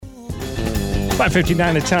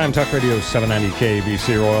5:59 at time. Talk Radio 790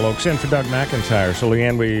 KBC Royal Oaks. In for Doug McIntyre. So,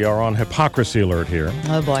 Leanne, we are on hypocrisy alert here.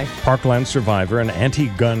 Oh, boy. Parkland survivor and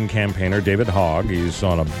anti-gun campaigner David Hogg. He's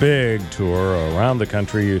on a big tour around the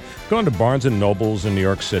country, going to Barnes & Nobles in New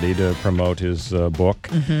York City to promote his book.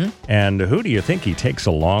 Mm-hmm. And who do you think he takes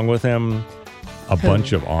along with him? A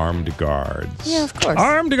bunch of armed guards. Yeah, of course.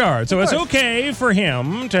 Armed guards. So it's okay for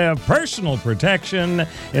him to have personal protection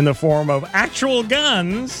in the form of actual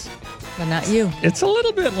guns. But not you. It's a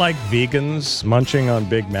little bit like vegans munching on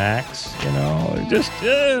Big Macs, you know.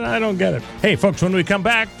 I don't get it. Hey, folks, when we come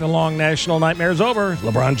back, the long national nightmare's over.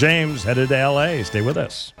 LeBron James headed to L.A. Stay with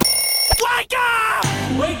us. Wake up!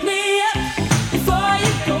 Wake me up before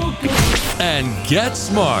you go. And get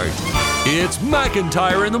smart. It's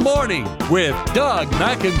McIntyre in the Morning with Doug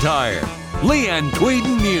McIntyre, Leanne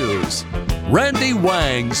Tweeden News, Randy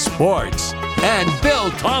Wang Sports, and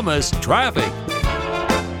Bill Thomas Traffic.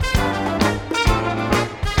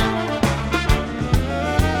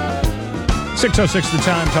 6:06 the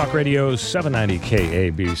time. Talk Radio 790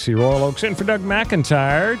 KABC Royal Oaks. In for Doug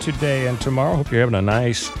McIntyre today and tomorrow. Hope you're having a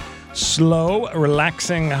nice, slow,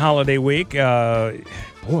 relaxing holiday week.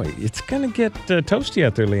 Boy, it's going to get toasty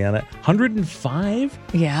out there, Leanna. 105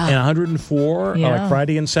 Yeah. and 104 like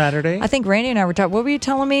Friday and Saturday. I think Randy and I were talking. What were you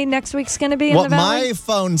telling me next week's going to be in the What Valley? my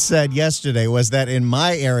phone said yesterday was that in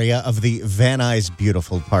my area of the Van Nuys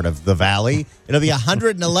beautiful part of the valley, it'll be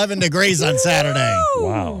 111 degrees on Saturday.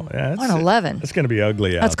 Wow. Yeah, 111. It's going to be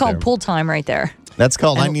ugly out That's called there. pool time right there. That's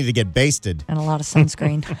called I need to get basted. And a lot of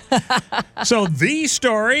sunscreen. So the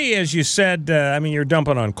story, as you said, you're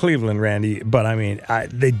dumping on Cleveland, Randy, but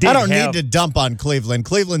they did I don't need to dump on Cleveland.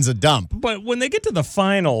 Cleveland's a dump. But when they get to the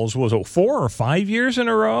finals, was it 4 or 5 years in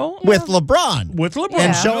a row? With LeBron. With LeBron.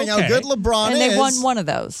 And showing how good LeBron and is. they won one of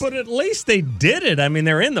those. But at least they did it.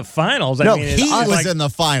 They're in the finals. He was in the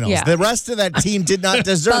finals. Yeah. The rest of that team did not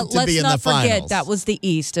deserve to be in the finals. Let's not forget, that was the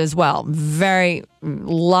East as well.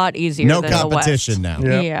 Lot easier no than the West. competition now.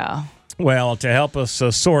 Yep. Yeah. Well, to help us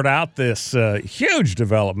sort out this huge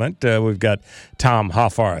development, we've got Tom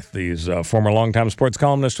Hoffarth. He's a former longtime sports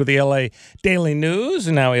columnist with the L.A. Daily News,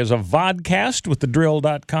 and now he has a vodcast with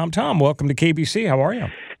thedrill.com. Tom, welcome to KBC. How are you?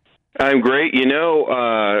 I'm great.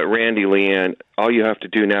 Randy, Leanne, all you have to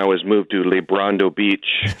do now is move to Lebrondo Beach.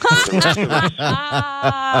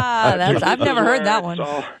 I've never heard that one.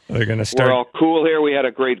 They're going to start. We're all cool here. We had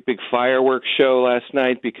a great big fireworks show last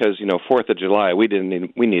night because 4th of July. We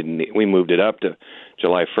moved it up to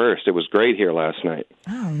July 1st. It was great here last night.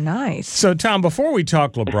 Oh, nice. So, Tom, before we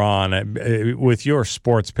talk LeBron, with your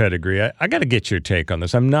sports pedigree, I got to get your take on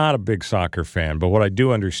this. I'm not a big soccer fan, but what I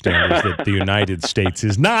do understand is that the United States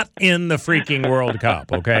is not in the freaking World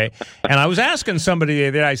Cup, okay? And I was asking somebody the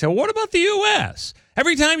other day, I said, what about the U.S.?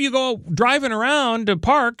 Every time you go driving around to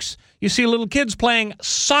parks, you see little kids playing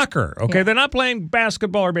soccer, okay? Yeah. They're not playing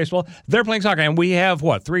basketball or baseball. They're playing soccer. And we have,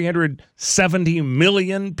 370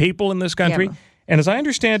 million people in this country? Yeah. And as I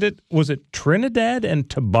understand it, was it Trinidad and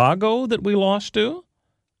Tobago that we lost to?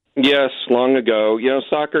 Yes, long ago.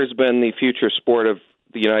 Soccer's been the future sport of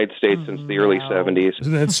the United States since the early 70s.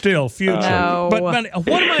 It's still future. No. But what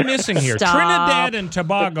am I missing here? Stop. Trinidad and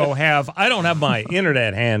Tobago I don't have my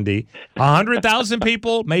internet handy, 100,000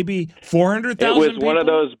 people, maybe 400,000 It was people? one of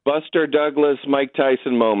those Buster Douglas, Mike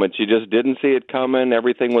Tyson moments. You just didn't see it coming.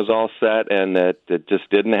 Everything was all set, and it just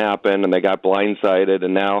didn't happen, and they got blindsided.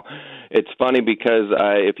 And now it's funny because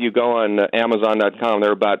if you go on Amazon.com, there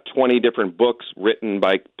are about 20 different books written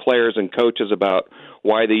by players and coaches about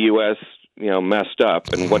why the U.S. messed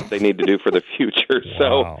up and what they need to do for the future.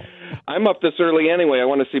 Wow. So I'm up this early anyway. I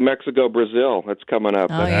want to see Mexico-Brazil. That's coming up.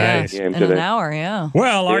 Oh, yeah. Game In today. an hour, yeah.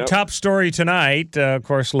 Well, our top story tonight, of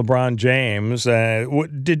course, LeBron James.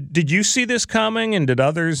 Did you see this coming, and did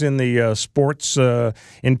others in the sports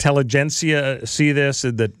intelligentsia see this,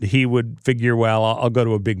 that he would figure, well, I'll go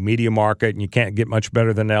to a big media market and you can't get much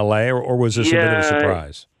better than L.A., or was this a bit of a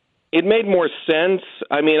surprise? It made more sense.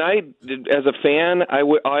 As a fan,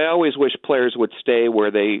 I always wish players would stay where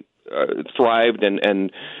they thrived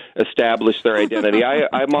and established their identity.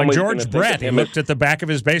 I'm always like George Brett. He looked at the back of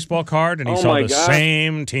his baseball card and he saw the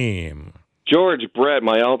same team. George Brett,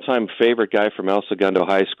 my all-time favorite guy from El Segundo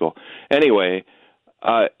High School. Anyway,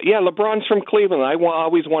 LeBron's from Cleveland. I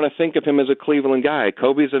always want to think of him as a Cleveland guy.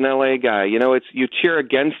 Kobe's an L.A. guy. You cheer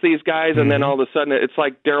against these guys, and then all of a sudden it's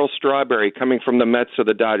like Darryl Strawberry coming from the Mets or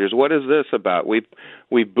the Dodgers. What is this about?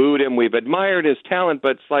 We booed him. We've admired his talent,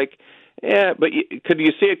 but it's like, but could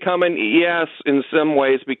you see it coming? Yes, in some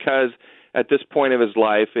ways, because at this point of his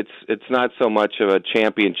life, it's not so much of a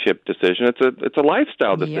championship decision. It's a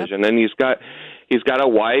lifestyle decision, and he's got he's got a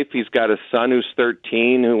wife. He's got a son who's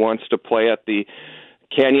 13 who wants to play at the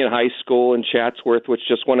Canyon High School in Chatsworth, which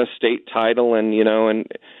just won a state title. And, and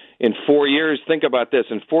in 4 years, think about this.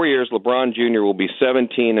 In 4 years, LeBron Jr. will be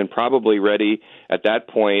 17 and probably ready at that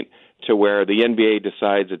point to where the NBA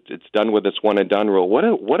decides it's done with its one-and-done rule. What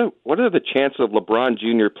are the chances of LeBron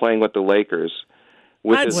Jr. playing with the Lakers?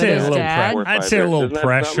 I'd say a little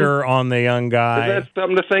pressure on the young guy. Is that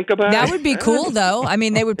something to think about? That would be cool, though. I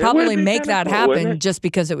mean, they would probably make that happen just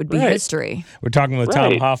because it would be history. We're talking with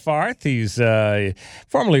Tom Hoffarth. He's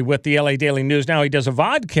formerly with the LA Daily News. Now he does a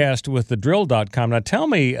vodcast with thedrill.com. Now tell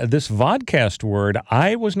me, this vodcast word,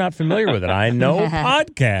 I was not familiar with it. I know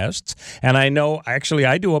podcasts, and I know, actually,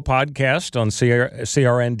 I do a podcast on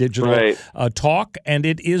CRN Digital Talk, and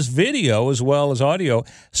it is video as well as audio.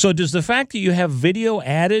 So does the fact that you have video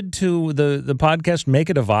added to the podcast make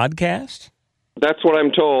it a vodcast? That's what I'm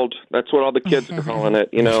told. That's what all the kids are calling it.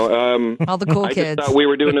 All the cool kids. I just thought we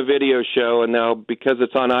were doing a video show, and now because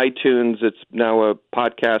it's on iTunes, it's now a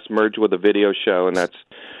podcast merged with a video show, and that's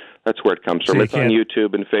where it comes from. So it's on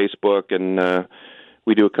YouTube and Facebook, and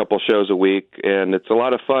we do a couple shows a week, and it's a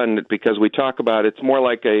lot of fun because we talk about it's more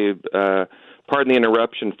like a pardon the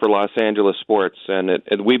interruption for Los Angeles sports, and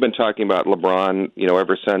we've been talking about LeBron,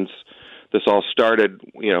 ever since this all started,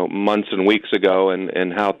 months and weeks ago,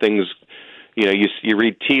 and how things, you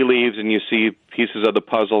read tea leaves and you see pieces of the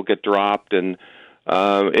puzzle get dropped, and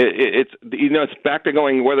it's back to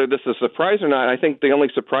going whether this is a surprise or not. I think the only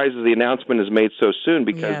surprise is the announcement is made so soon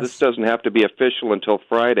because this doesn't have to be official until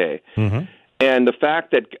Friday. Mm-hmm. And the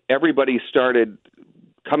fact that everybody started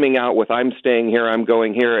coming out with "I'm staying here, I'm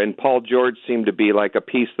going here," and Paul George seemed to be like a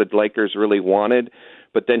piece that Lakers really wanted.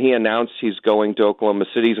 But then he announced he's going to Oklahoma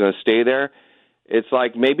City. He's going to stay there. It's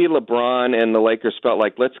like maybe LeBron and the Lakers felt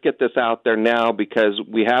like, let's get this out there now because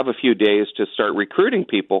we have a few days to start recruiting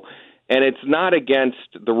people. And it's not against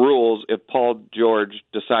the rules if Paul George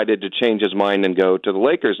decided to change his mind and go to the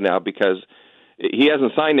Lakers now because he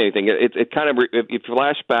hasn't signed anything. It kind of, if you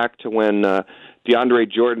flash back to when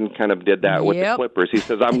DeAndre Jordan kind of did that with the Clippers. He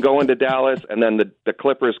says, I'm going to Dallas, and then the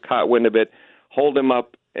Clippers caught wind of it, hold him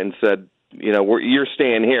up, and said, you're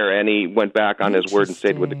staying here, and he went back on his word and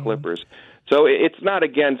stayed with the Clippers. So it's not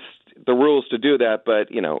against the rules to do that, but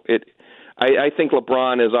I think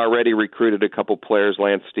LeBron has already recruited a couple players,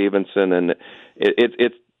 Lance Stevenson, and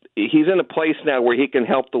he's in a place now where he can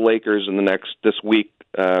help the Lakers in this week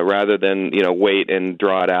rather than wait and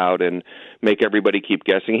draw it out and make everybody keep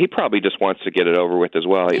guessing. He probably just wants to get it over with as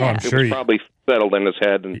well. Yeah. It was probably settled in his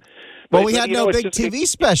head and. Well, we had no big TV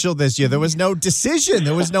special this year. There was no decision.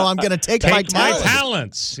 There was no, I'm going to take my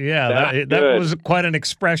talents. Yeah, that was quite an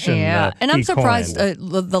expression. Yeah, and I'm surprised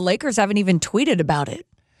the Lakers haven't even tweeted about it.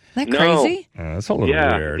 Isn't that crazy? That's a little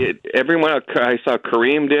weird. Everyone, I saw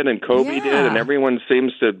Kareem did and Kobe did, and everyone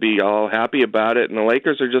seems to be all happy about it. And the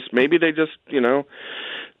Lakers are maybe they just,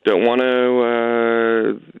 don't want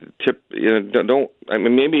to tip. Don't. I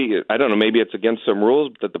mean, maybe I don't know. Maybe it's against some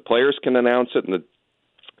rules that the players can announce it and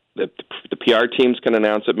the PR teams can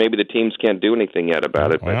announce it. Maybe the teams can't do anything yet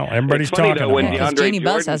about it. Well, everybody's talking about it. Because Jeannie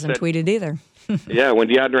Buss hasn't tweeted either. Yeah, when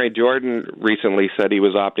DeAndre Jordan recently said he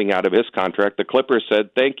was opting out of his contract, the Clippers said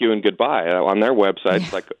thank you and goodbye on their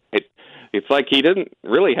website. Yeah. It's like he didn't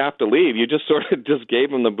really have to leave. You just sort of just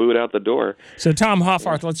gave him the boot out the door. So, Tom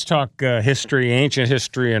Hoffarth, let's talk history, ancient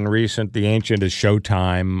history and recent. The ancient is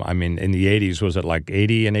Showtime. I mean, in the 80s, was it like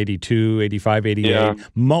 80 and 82, 85, 88? Yeah.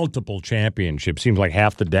 Multiple championships. Seems like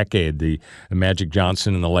half the decade the Magic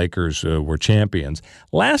Johnson and the Lakers were champions.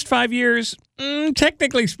 Last 5 years,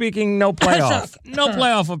 technically speaking, no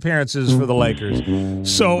playoff appearances for the Lakers.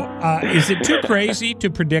 So is it too crazy to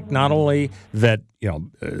predict not only that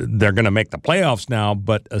they're going to make the playoffs now,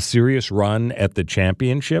 but a serious run at the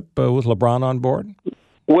championship with LeBron on board?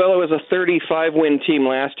 Well, it was a 35-win team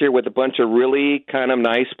last year with a bunch of really kind of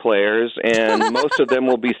nice players, and most of them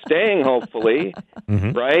will be staying, hopefully,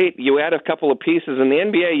 right? You add a couple of pieces. In the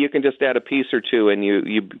NBA, you can just add a piece or two, and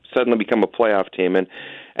you suddenly become a playoff team. And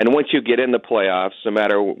once you get in the playoffs, no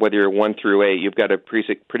matter whether you're 1 through 8, you've got a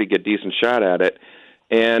pretty good, decent shot at it.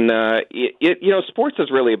 And, sports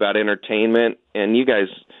is really about entertainment, and you guys,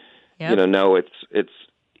 know it's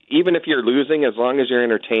even if you're losing, as long as you're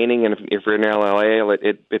entertaining, and if you're in LA,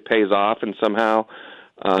 it pays off, and somehow,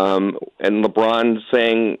 and LeBron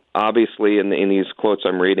saying, obviously, in these quotes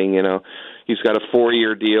I'm reading, he's got a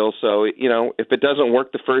 4-year deal, so, if it doesn't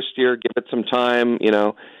work the first year, give it some time,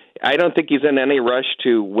 I don't think he's in any rush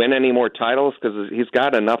to win any more titles because he's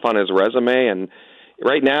got enough on his resume, and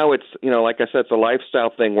right now it's, like I said, it's a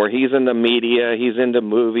lifestyle thing where he's in the media, he's into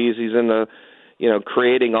movies, he's into,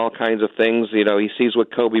 creating all kinds of things. He sees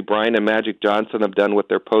what Kobe Bryant and Magic Johnson have done with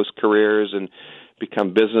their post careers and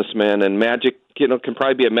become businessmen. And Magic, can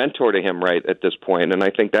probably be a mentor to him right at this point. And I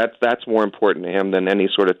think that's more important to him than any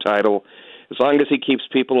sort of title. As long as he keeps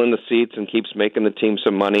people in the seats and keeps making the team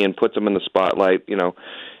some money and puts them in the spotlight,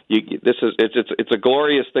 it's a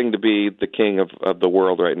glorious thing to be the king of the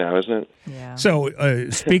world right now, isn't it? Yeah. So,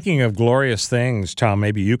 speaking of glorious things, Tom,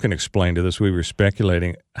 maybe you can explain to this. We were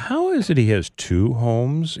speculating. How is it he has two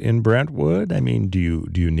homes in Brentwood? I mean, do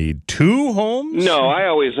you need two homes? No,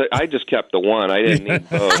 I just kept the one. I didn't need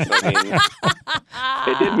both. I mean,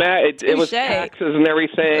 it didn't matter. It was taxes and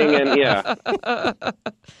everything, and yeah.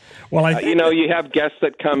 Well, I think you have guests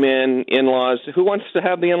that come in-laws. Who wants to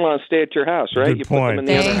have the in-laws stay at your house, right? Good you point. Put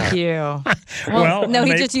them in the Thank you. Well, no,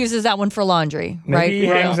 he just uses that one for laundry, right? Maybe he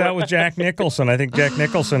hangs out with Jack Nicholson. I think Jack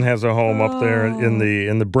Nicholson has a home up there in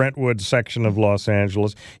the Brentwood section of Los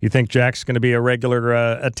Angeles. You think Jack's going to be a regular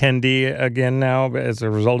attendee again now as a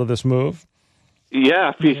result of this move?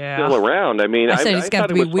 Yeah, if he's still around. I mean, I said he's got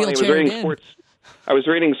to be wheelchaired in. I was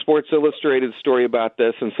reading Sports Illustrated story about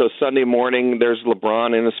this, and so Sunday morning there's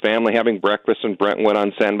LeBron and his family having breakfast in Brentwood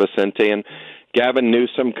on San Vicente, and Gavin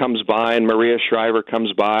Newsom comes by and Maria Shriver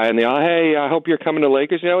comes by, and they all, hey, I hope you're coming to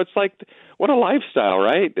Lakers. It's like, what a lifestyle,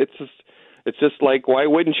 right? It's just like, why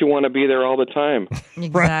wouldn't you want to be there all the time?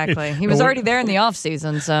 Exactly. Right. He was already there in the off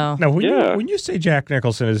season, so. Now, when you say Jack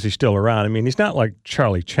Nicholson, is he still around? I mean, he's not like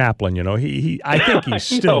Charlie Chaplin, I think he's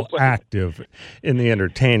still active in the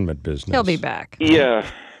entertainment business. He'll be back. Yeah.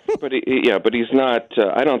 But he's not.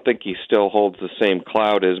 I don't think he still holds the same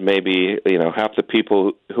clout as maybe half the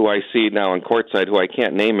people who I see now in courtside, who I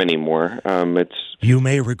can't name anymore. You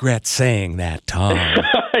may regret saying that, Tom.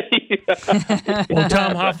 Well,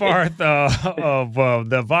 Tom Hoffarth of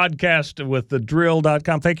the vodcast with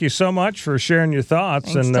thedrill.com. Thank you so much for sharing your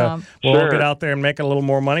thoughts. Thanks, and Tom. We'll all get out there and make a little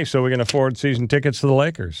more money so we can afford season tickets to the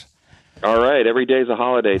Lakers. All right. Every day's a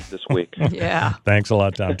holiday this week. Yeah. Thanks a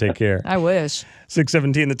lot, Tom. Take care. I wish.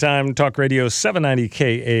 6:17 the time, Talk Radio 790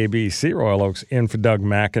 KABC. Royal Oaks in for Doug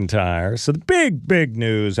McIntyre. So the big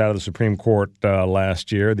news out of the Supreme Court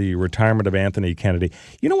last year, the retirement of Anthony Kennedy.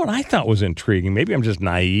 You know what I thought was intriguing? Maybe I'm just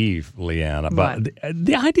naive, Leanna, but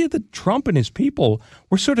the idea that Trump and his people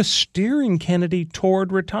were sort of steering Kennedy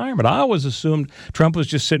toward retirement. I always assumed Trump was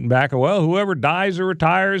just sitting back and, well, whoever dies or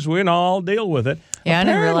retires, we can all deal with it. Yeah, I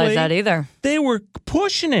didn't realize that either. They were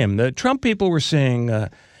pushing him. The Trump people were saying,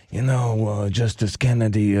 Justice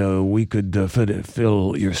Kennedy, we could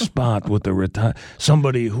fill your spot with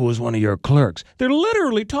somebody who was one of your clerks. They're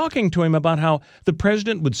literally talking to him about how the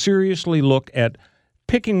president would seriously look at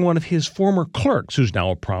picking one of his former clerks, who's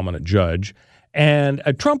now a prominent judge. And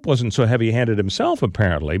Trump wasn't so heavy-handed himself,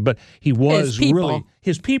 apparently, but he was really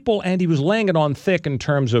his people, and he was laying it on thick in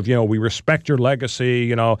terms of, we respect your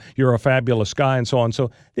legacy, you're a fabulous guy, and so on. So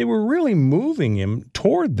they were really moving him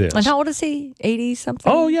toward this. And how old is he?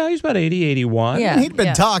 80-something? Oh, yeah, he's about 80, 81. Yeah, he'd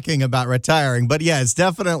been talking about retiring, but yeah, it's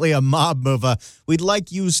definitely a mob move. We'd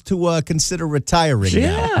like you to consider retiring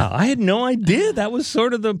now. Yeah, I had no idea. That was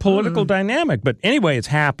sort of the political dynamic. But anyway, it's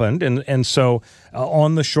happened, and so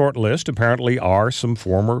on the short list apparently are some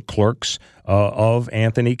former clerks of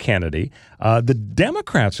Anthony Kennedy. The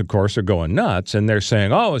Democrats, of course, are going nuts, and they're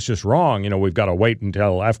saying, oh, it's just wrong. We've got to wait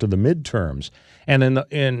until after the midterms. And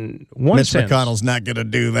in one sense, Mitch McConnell's not going to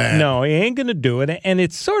do that. No, he ain't going to do it. And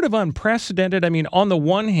it's sort of unprecedented. I mean, on the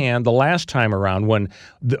one hand, the last time around when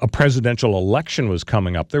a presidential election was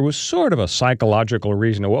coming up, there was sort of a psychological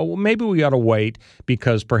reason. Well, maybe we ought to wait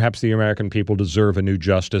because perhaps the American people deserve a new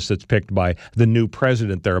justice that's picked by the new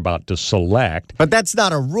president they're about to select. But that's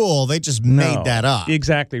not a rule. They just made that up.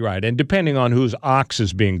 Exactly right. And depending on whose ox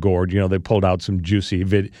is being gored, they pulled out some juicy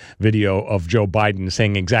video of Joe Biden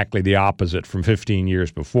saying exactly the opposite from 15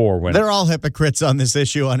 years before. When they're all hypocrites on this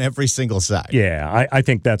issue on every single side. Yeah, I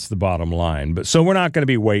think that's the bottom line. But so we're not going to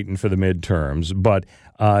be waiting for the midterms. But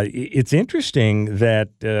it's interesting that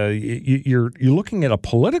you're looking at a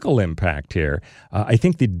political impact here. I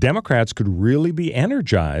think the Democrats could really be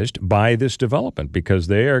energized by this development because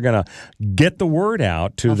they are going to get the word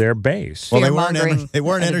out to their base. Well, they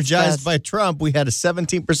weren't energized by Trump. We had a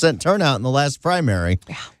 17% turnout in the last primary.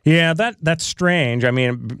 Yeah, that's strange. I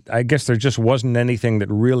mean, I guess there just wasn't anything that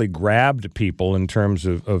really grabbed people in terms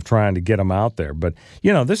of trying to get them out there. But,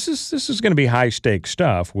 this is going to be high-stakes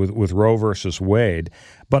stuff with Roe versus Wade.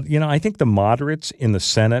 But, I think the moderates in the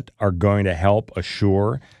Senate are going to help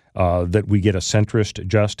assure that we get a centrist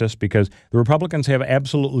justice, because the Republicans have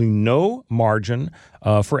absolutely no margin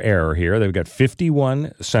for error here. They've got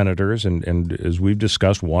 51 senators, and as we've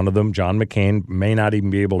discussed, one of them, John McCain, may not even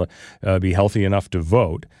be able to be healthy enough to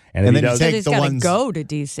vote. And then he does, he's got to go to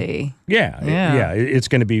D.C. Yeah, it's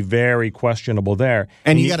going to be very questionable there.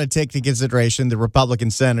 And you got to take into consideration the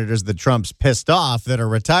Republican senators that Trump's pissed off that are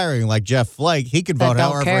retiring, like Jeff Flake. He could vote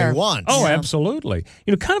however he wants. Oh, absolutely.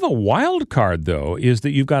 Kind of a wild card, though, is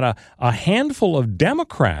that you've got a handful of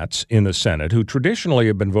Democrats in the Senate who traditionally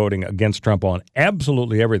have been voting against Trump on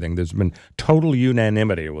absolutely everything. There's been total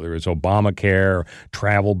unanimity, whether it's Obamacare,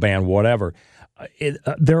 travel ban, whatever.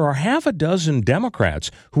 There are half a dozen Democrats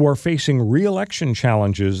who are facing re-election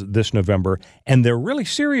challenges this November, and they're really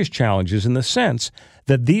serious challenges in the sense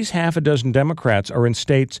that these half a dozen Democrats are in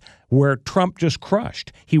states where Trump just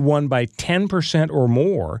crushed. He won by 10% or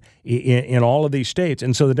more in all of these states.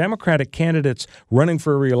 And so the Democratic candidates running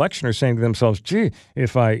for re-election are saying to themselves, gee,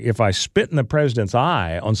 if I spit in the president's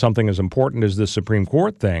eye on something as important as this Supreme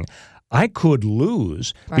Court thing, I could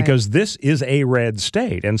lose because this is a red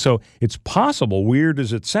state. And so it's possible, weird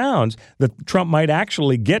as it sounds, that Trump might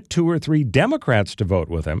actually get 2 or 3 Democrats to vote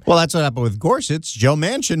with him. Well, that's what happened with Gorsuch. Joe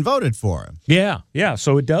Manchin voted for him. Yeah.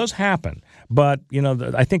 So it does happen. But,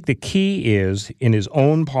 I think the key is in his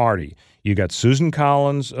own party. You got Susan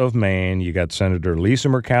Collins of Maine, you got Senator Lisa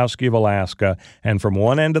Murkowski of Alaska, and from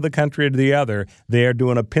one end of the country to the other, they are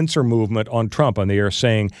doing a pincer movement on Trump, and they are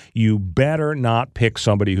saying, you better not pick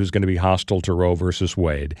somebody who's going to be hostile to Roe versus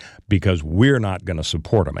Wade, because we're not going to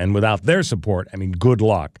support him. And without their support, good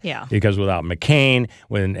luck. Yeah. Because without McCain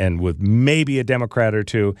and with maybe a Democrat or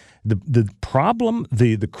two, the problem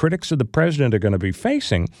the critics of the president are going to be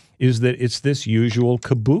facing is that it's this usual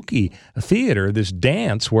kabuki theater, this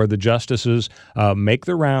dance where the justices make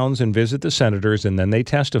the rounds and visit the senators and then they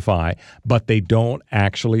testify, but they don't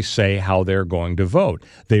actually say how they're going to vote.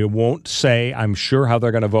 They won't say, I'm sure, how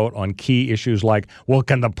they're going to vote on key issues like, well,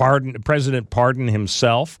 can the president pardon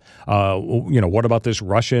himself? What about this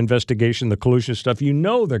Russia investigation, the collusion stuff? They're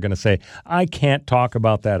going to say, I can't talk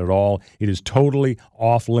about that at all. It is totally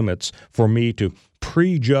off limits for me to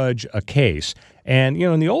prejudge a case. And,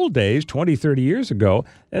 in the old days, 20, 30 years ago,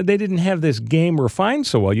 they didn't have this game refined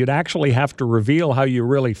so well. You'd actually have to reveal how you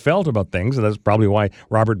really felt about things. And that's probably why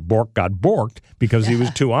Robert Bork got borked, because he was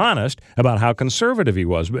too honest about how conservative he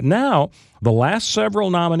was. But now, the last several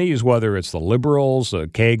nominees, whether it's the liberals,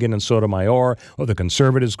 Kagan and Sotomayor, or the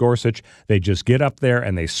conservatives, Gorsuch, they just get up there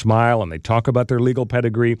and they smile and they talk about their legal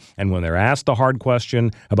pedigree. And when they're asked the hard question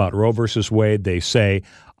about Roe versus Wade, they say,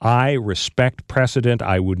 I respect precedent.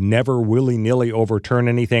 I would never willy-nilly overturn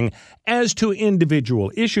anything. As to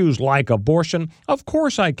individual issues like abortion, of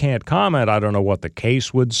course I can't comment. I don't know what the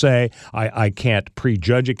case would say. I can't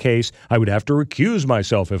prejudge a case. I would have to recuse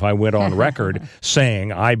myself if I went on record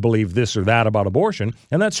saying I believe this or that about abortion.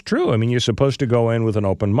 And that's true. You're supposed to go in with an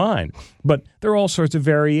open mind. But there are all sorts of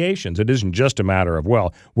variations. It isn't just a matter of,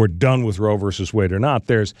 well, we're done with Roe versus Wade or not.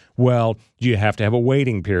 There's, well, you have to have a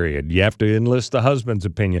waiting period. You have to enlist the husband's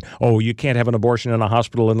opinion. Oh, you can't have an abortion in a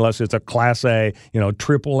hospital unless it's a Class A,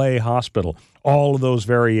 AAA hospital. All of those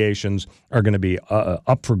variations are going to be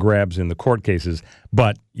up for grabs in the court cases.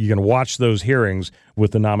 But you can watch those hearings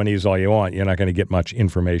with the nominees all you want. You're not going to get much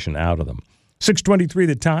information out of them. 6:23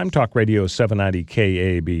 the time. Talk Radio 790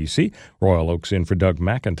 KABC. Royal Oaks in for Doug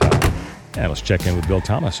McIntyre. And let's check in with Bill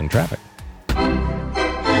Thomas in traffic.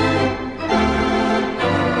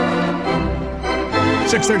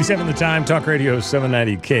 6:37 the time. Talk Radio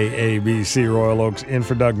 790 KABC. Royal Oaks in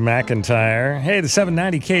for Doug McIntyre. Hey, the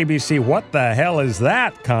 790 KABC What the Hell Is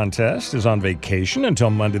That contest is on vacation until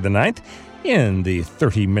Monday the 9th in the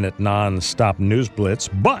 30-minute non-stop news blitz.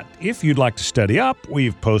 But if you'd like to study up,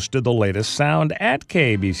 we've posted the latest sound at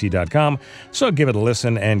KABC.com. So give it a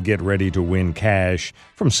listen and get ready to win cash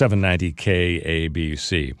from 790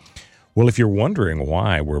 KABC. Well, if you're wondering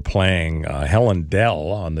why we're playing Helen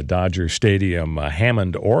Dell on the Dodger Stadium,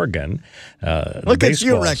 Hammond, Oregon, look at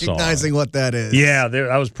you recognizing what that is. Yeah,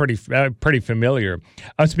 that was pretty familiar.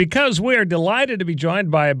 It's because we're delighted to be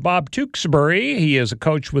joined by Bob Tewksbury. He is a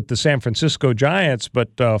coach with the San Francisco Giants, but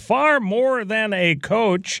far more than a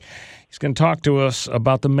coach. He's going to talk to us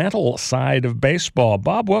about the mental side of baseball.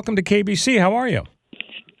 Bob, welcome to KBC. How are you?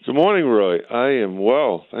 Good morning, Roy. I am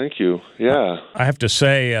well, thank you. Yeah. I have to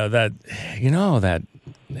say that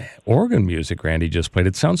organ music Randy just played,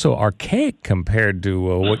 it sounds so archaic compared to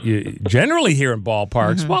what you generally hear in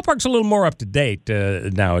ballparks. Mm-hmm. Ballpark's a little more up to date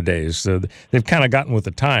nowadays. They've kind of gotten with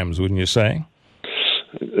the times, wouldn't you say?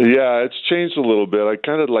 Yeah, it's changed a little bit. I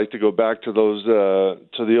kind of like to go back to those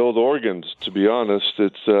to the old organs. To be honest,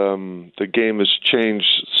 it's the game has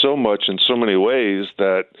changed so much in so many ways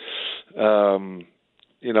that and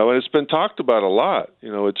it's been talked about a lot.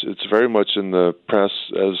 It's very much in the press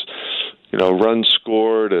as runs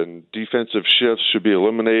scored and defensive shifts should be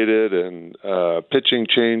eliminated and pitching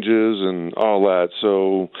changes and all that.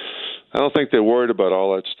 So I don't think they worried about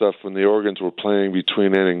all that stuff when the organs were playing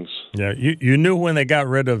between innings. Yeah, you knew when they got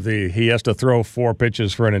rid of he has to throw 4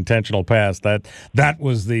 pitches for an intentional pass. That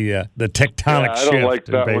was the tectonic shift. I don't like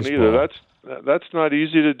that in one either. That's not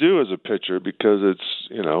easy to do as a pitcher because it's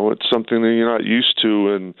something that you're not used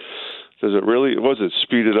to. And does it really? Was it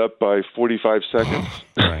speeded up by 45 seconds?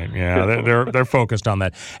 Right. Yeah, they're focused on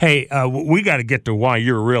that. Hey, we got to get to why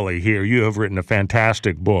you're really here. You have written a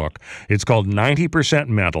fantastic book. It's called 90%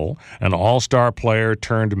 Mental. An all-star player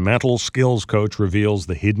turned mental skills coach reveals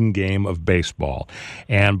the hidden game of baseball.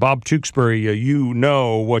 And Bob Tewksbury, you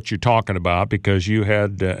know what you're talking about because you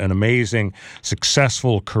had an amazing,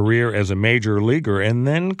 successful career as a major leaguer, and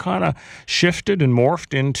then kind of shifted and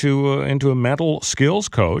morphed into a mental skills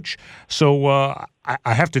coach. So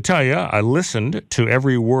I have to tell you, I listened to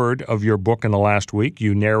every word of your book in the last week.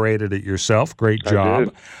 You narrated it yourself. Great job. I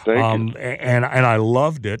did. Thank you. And I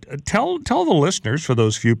loved it. Tell the listeners, for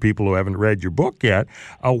those few people who haven't read your book yet,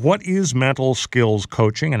 what is mental skills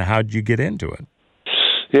coaching and how did you get into it?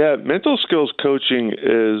 Yeah, mental skills coaching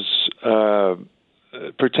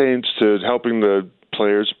pertains to helping the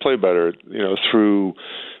players play better, through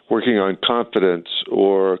working on confidence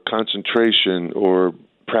or concentration or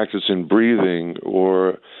practicing breathing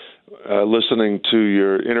or listening to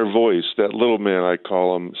your inner voice, that little man I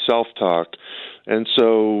call him, self-talk. And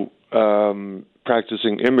so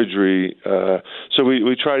practicing imagery. So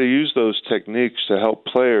we try to use those techniques to help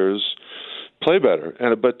players play better.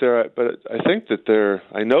 But I think that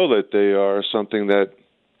I know that they are something that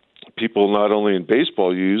people not only in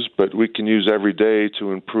baseball use, but we can use every day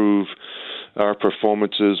to improve our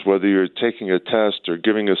performances, whether you're taking a test or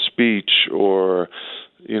giving a speech or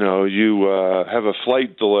you have a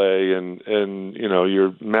flight delay and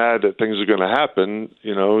you're mad that things are going to happen.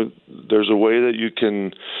 There's a way that you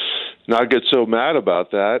can not get so mad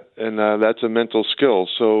about that, and that's a mental skill.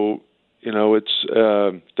 So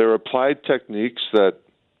they're applied techniques that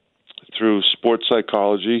through sports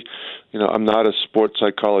psychology. I'm not a sports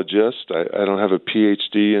psychologist. I don't have a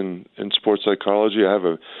PhD in sports psychology. I have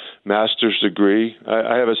a master's degree.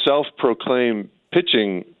 I have a self-proclaimed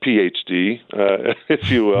pitching PhD,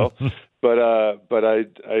 if you will, but I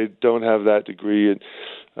don't have that degree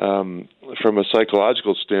from a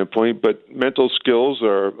psychological standpoint. But mental skills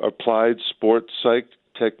are applied sports psych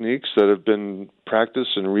techniques that have been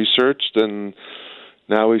practiced and researched, and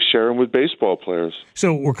now we share them with baseball players.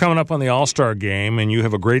 So we're coming up on the All-Star Game, and you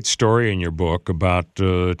have a great story in your book about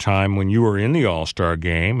a time when you were in the All-Star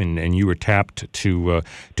Game and you were tapped to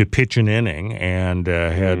pitch an inning and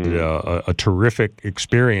had a terrific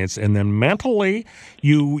experience. And then mentally,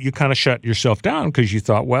 you kind of shut yourself down because you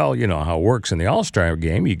thought, well, you know how it works in the All-Star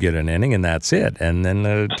Game. You get an inning, and that's it. And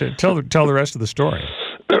then tell the rest of the story.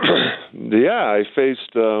 Yeah, I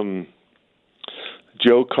faced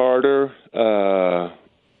Joe Carter,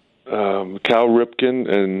 Cal Ripken,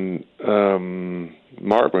 and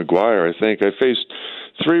Mark McGwire, I think. I faced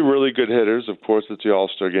 3 really good hitters. Of course, it's the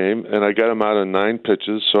All-Star Game, and I got them out in 9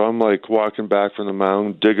 pitches. So I'm like walking back from the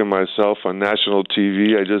mound, digging myself on national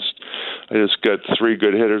TV. I just got 3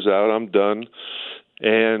 good hitters out. I'm done.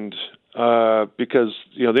 And because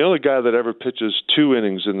the only guy that ever pitches 2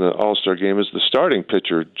 innings in the All-Star Game is the starting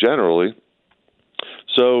pitcher generally.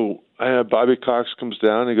 So Bobby Cox comes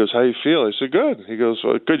down and he goes, "How you feel?" I said, "Good." He goes,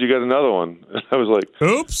 "Well, good, you got another one." And I was like,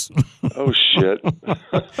 "Oops." Oh shit.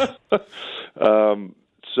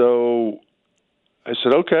 So I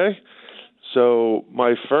said, "Okay." So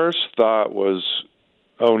my first thought was,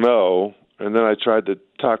 "Oh no," and then I tried to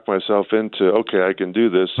talk myself into, "Okay, I can do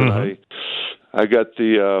this." And I got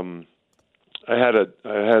the I had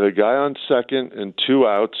a guy on second and 2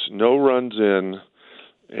 outs, no runs in.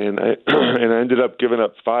 And I ended up giving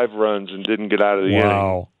up 5 runs and didn't get out of the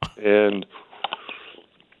inning.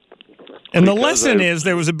 And the lesson is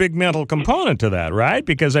there was a big mental component to that, right?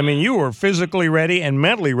 Because, I mean, you were physically ready and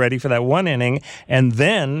mentally ready for that 1 inning, and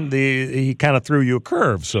then he kind of threw you a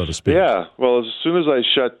curve, so to speak. Yeah. Well, as soon as I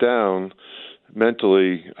shut down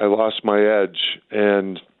mentally, I lost my edge.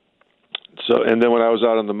 And then when I was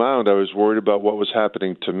out on the mound, I was worried about what was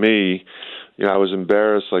happening to me. I was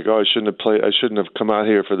embarrassed, like, I shouldn't have played. I shouldn't have come out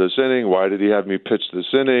here for this inning. Why did he have me pitch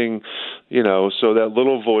this inning? So that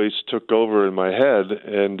little voice took over in my head,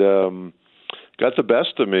 and got the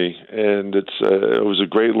best of me, and it was a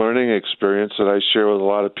great learning experience that I share with a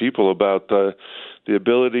lot of people about the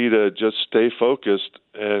ability to just stay focused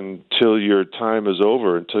until your time is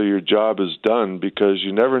over, until your job is done, because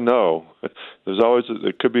you never know.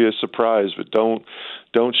 There could be a surprise, but don't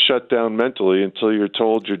shut down mentally until you're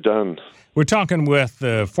told you're done. We're talking with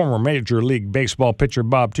former Major League Baseball pitcher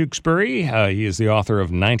Bob Tewksbury. He is the author of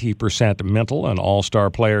 90% Mental, an all-star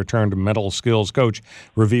player turned mental skills coach,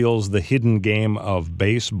 reveals the hidden game of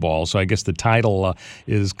baseball. So I guess the title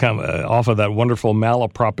is kind of off of that wonderful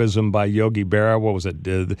malapropism by Yogi Berra. What was it?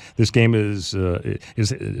 This game is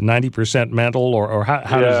 90% mental, or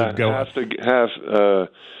how does it go? Half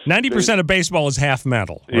 90% of baseball is half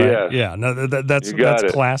mental, right? Yeah. No, that's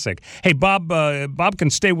classic. Hey, Bob can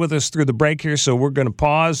stay with us through the break here, so we're going to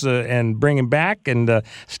pause and bring him back, and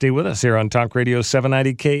stay with us here on Talk Radio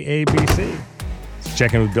 790 KABC. Let's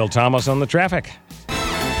check in with Bill Thomas on the traffic.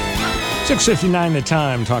 6:59 the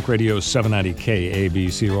time. Talk Radio 790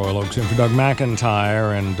 KABC. Royal Oaks in for Doug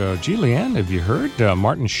McIntyre. And Leanne, have you heard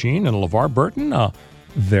Martin Sheen and LeVar Burton?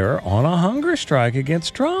 They're on a hunger strike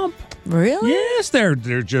against Trump. Really? Yes, they're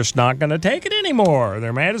just not going to take it anymore.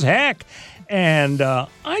 They're mad as heck. And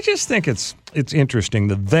I just think it's interesting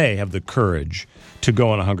that they have the courage to go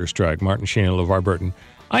on a hunger strike, Martin Sheen and LeVar Burton.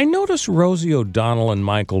 I notice Rosie O'Donnell and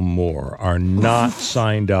Michael Moore are not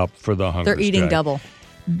signed up for the hunger strike. They're eating double.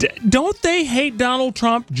 Don't they hate Donald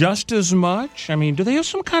Trump just as much? I mean, do they have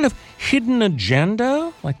some kind of hidden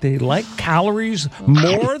agenda? Like they like calories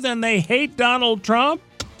more than they hate Donald Trump?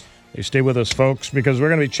 Hey, stay with us, folks, because we're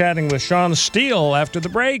going to be chatting with Sean Steele after the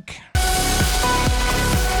break.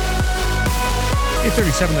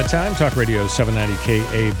 8:37 the time. Talk Radio 790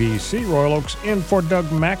 KABC. Royal Oaks in for Doug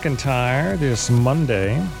McIntyre this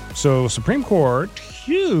Monday. So Supreme Court,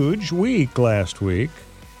 huge week last week.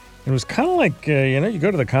 It was kind of like, you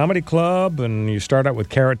go to the comedy club and you start out with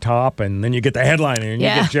Carrot Top and then you get the headliner and you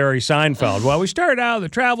get Jerry Seinfeld. Well, we started out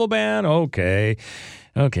with the travel ban. Okay,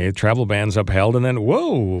 travel ban's upheld. And then,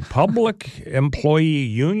 whoa, public employee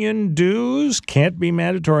union dues can't be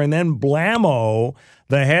mandatory. And then blammo,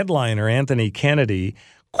 the headliner, Anthony Kennedy,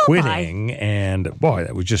 quitting. And, boy,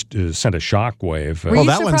 that was just sent a shockwave. Were you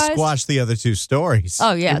that surprised? one squashed the other two stories.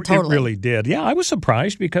 Oh, yeah, totally. It really did. Yeah, I was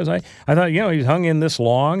surprised because I thought, he's hung in this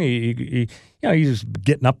long. He's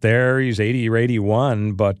getting up there. He's 80 or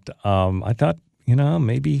 81. But I thought,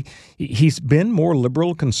 maybe he's been more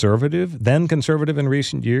liberal than conservative in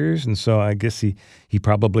recent years. And so I guess he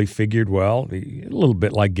probably figured, well, a little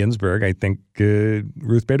bit like Ginsburg. I think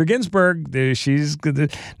Ruth Bader Ginsburg, she's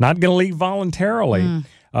not going to leave voluntarily.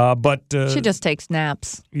 But she just takes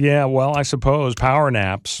naps. Yeah, well, I suppose power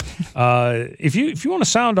naps. If you want to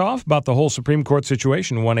sound off about the whole Supreme Court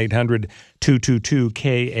situation,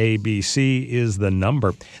 1-800-222-KABC is the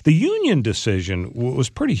number. The union decision was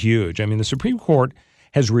pretty huge. I mean, the Supreme Court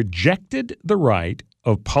has rejected the right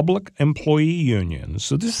of public employee unions.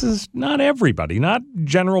 So this is not everybody, not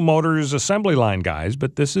General Motors assembly line guys,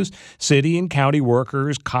 but this is city and county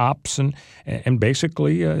workers, cops, and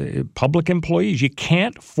basically public employees. You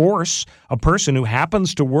can't force a person who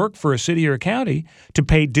happens to work for a city or a county to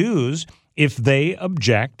pay dues if they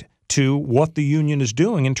object to what the union is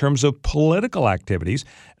doing in terms of political activities.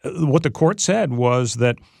 What the court said was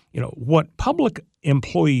that what public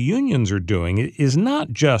employee unions are doing is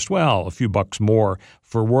not just, a few bucks more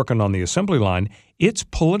for working on the assembly line. It's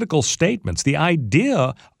political statements. The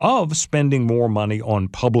idea of spending more money on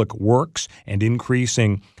public works and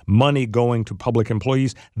increasing money going to public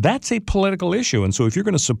employees, that's a political issue. And so if you're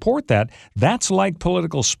going to support that, that's like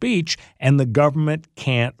political speech, and the government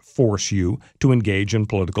can't force you to engage in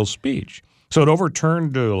political speech. So it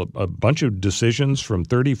overturned a bunch of decisions from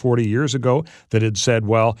 30, 40 years ago that had said,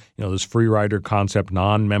 this free rider concept,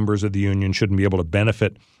 non-members of the union shouldn't be able to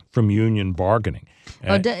benefit from union bargaining.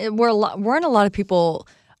 Weren't a lot of people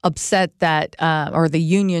upset that, or the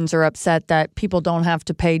unions are upset that people don't have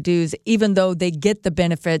to pay dues, even though they get the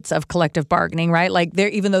benefits of collective bargaining, right? Like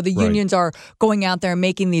even though the unions are going out there and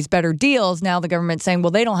making these better deals, now the government's saying, well,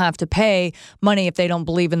 they don't have to pay money if they don't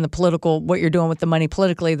believe in what you're doing with the money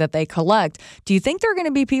politically that they collect. Do you think there are going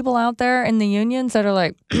to be people out there in the unions that are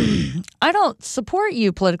like, I don't support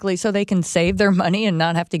you politically, so they can save their money and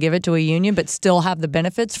not have to give it to a union, but still have the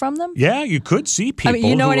benefits from them? Yeah, you could see people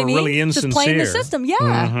who are really insincere. Just playing the system,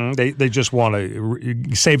 yeah. They just want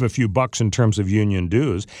to save a few bucks in terms of union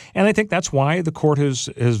dues. And I think that's why the court has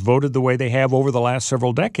voted the way they have over the last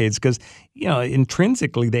several decades, because,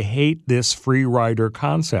 intrinsically they hate this free rider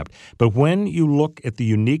concept. But when you look at the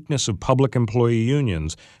uniqueness of public employee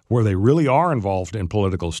unions, where they really are involved in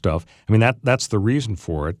political stuff, I mean, that's the reason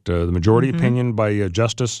for it. The majority opinion by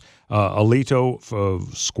Justice Alito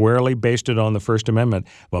squarely based it on the First Amendment.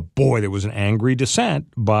 But boy, there was an angry dissent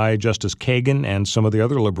by Justice Kagan and some of the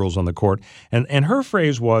other liberals on the court. And her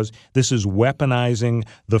phrase was, this is weaponizing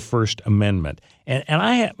the First Amendment. And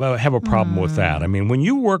I have a problem with that. I mean, when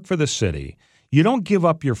you work for the city, you don't give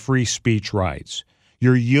up your free speech rights.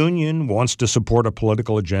 Your union wants to support a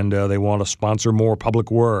political agenda. They want to sponsor more public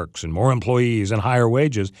works and more employees and higher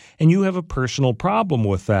wages. And you have a personal problem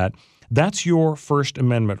with that. That's your First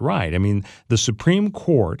Amendment right. I mean, the Supreme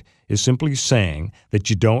Court is simply saying that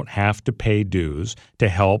you don't have to pay dues to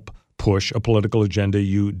help push a political agenda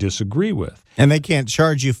you disagree with. And they can't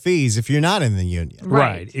charge you fees if you're not in the union.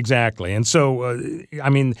 Right, exactly. And so,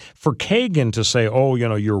 for Kagan to say,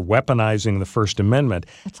 you're weaponizing the First Amendment,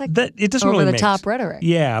 it's like that it doesn't over really the make top rhetoric.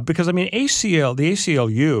 Yeah, because, the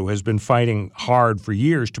ACLU has been fighting hard for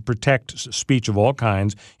years to protect speech of all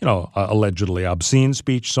kinds, allegedly obscene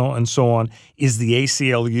speech, so and so on. Is the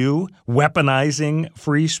ACLU weaponizing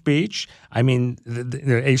free speech? I mean,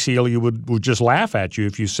 the ACLU would just laugh at you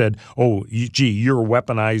if you said, you're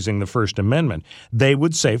weaponizing the First Amendment. They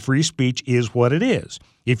would say free speech is what it is.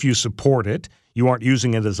 If you support it, you aren't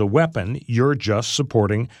using it as a weapon. You're just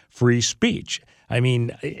supporting free speech. I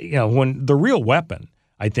mean, when the real weapon,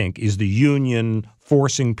 I think, is the union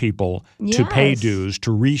forcing people to pay dues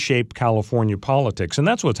to reshape California politics. And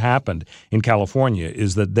that's what's happened in California,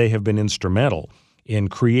 is that they have been instrumental in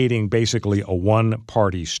creating basically a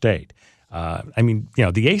one-party state.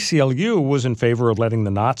 The ACLU was in favor of letting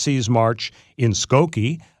the Nazis march in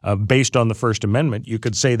Skokie based on the First Amendment. You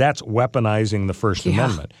could say that's weaponizing the First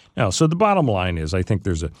Amendment. So the bottom line is, I think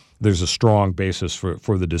there's a strong basis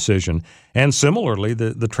for the decision. And similarly,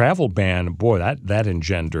 the travel ban, boy, that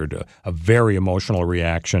engendered a very emotional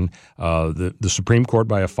reaction. The Supreme Court,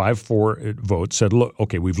 by a 5-4 vote, said, look,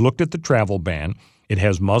 okay, we've looked at the travel ban. It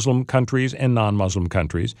has Muslim countries and non-Muslim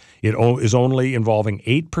countries. It is only involving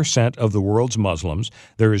 8% of the world's Muslims.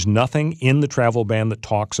 There is nothing in the travel ban that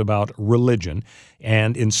talks about religion.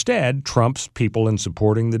 And instead, Trump's people, in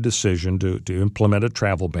supporting the decision to implement a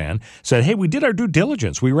travel ban, said, hey, we did our due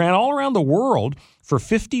diligence. We ran all around the world. For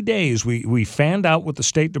 50 days, we fanned out with the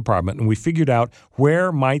State Department, and we figured out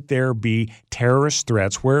where might there be terrorist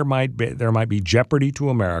threats, where there might be jeopardy to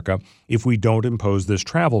America if we don't impose this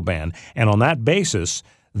travel ban. And on that basis,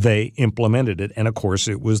 they implemented it. And, of course,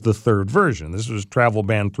 it was the third version. This was Travel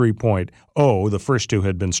Ban 3.0. The first two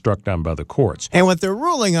had been struck down by the courts. And what they're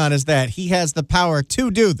ruling on is that he has the power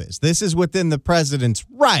to do this. This is within the president's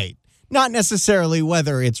right. Not necessarily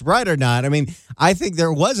whether it's right or not. I mean, I think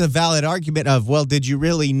there was a valid argument of, well, did you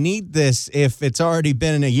really need this if it's already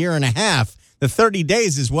been a year and a half? The 30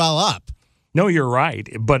 days is well up. No, you're right.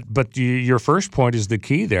 But your first point is the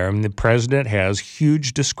key there. I mean, the president has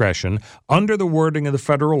huge discretion under the wording of the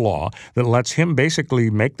federal law that lets him basically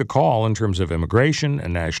make the call in terms of immigration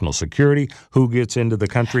and national security, who gets into the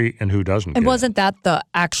country and who doesn't. And wasn't that the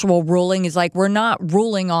actual ruling? Is like, we're not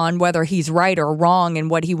ruling on whether he's right or wrong in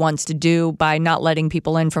what he wants to do by not letting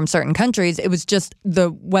people in from certain countries. It was just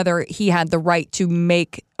whether he had the right to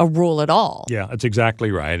make a rule at all. Yeah, that's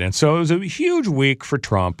exactly right. And so it was a huge week for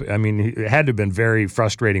Trump. I mean, it had to have been very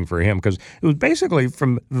frustrating for him because it was basically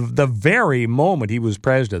from the very moment he was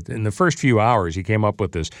president. In the first few hours, he came up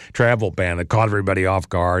with this travel ban that caught everybody off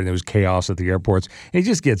guard, and there was chaos at the airports. And he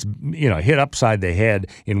just gets, hit upside the head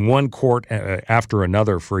in one court after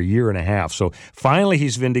another for a year and a half. So finally,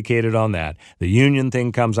 he's vindicated on that. The union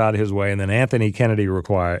thing comes out his way, and then Anthony Kennedy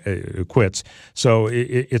quits. So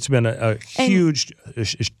it's been a huge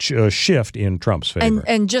shift in Trump's favor.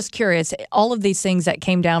 And just curious, all of these things that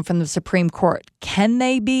came down from the Supreme Court, can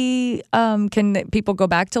they be, can people go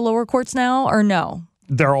back to lower courts now or no?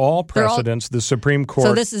 They're all precedents. The Supreme Court.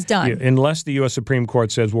 So this is done. Unless the U.S. Supreme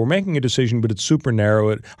Court says, we're making a decision, but it's super narrow.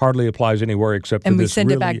 It hardly applies anywhere except and for we this. And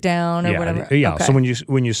we send really, it back down or whatever. Yeah. Okay. So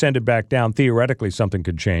when you send it back down, theoretically something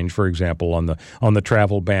could change. For example, on the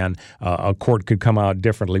travel ban, a court could come out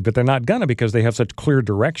differently, but they're not going to because they have such clear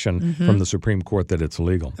direction from the Supreme Court that it's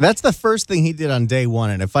illegal. That's the first thing he did on day one,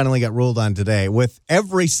 and it finally got ruled on today. With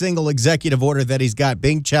every single executive order that he's got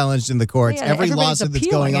being challenged in the courts, every lawsuit that's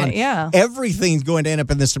going on, everything's going to end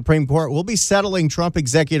up in the Supreme Court. We'll be settling Trump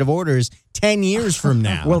executive orders 10 years from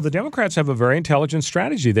now. Well, the Democrats have a very intelligent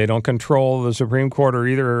strategy. They don't control the Supreme Court or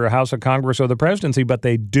either House of Congress or the presidency, but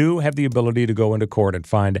they do have the ability to go into court and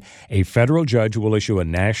find a federal judge who will issue a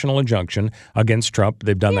national injunction against Trump.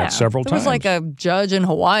 They've done that several times. There was like a judge in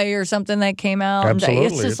Hawaii or something that came out. Absolutely.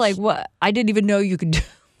 It's just like, what? I didn't even know you could do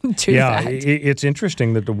yeah, that. It's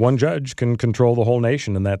interesting that the one judge can control the whole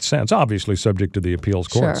nation in that sense, obviously subject to the appeals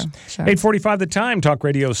courts. Sure. 8:45 the time, Talk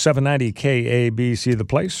Radio 790 KABC The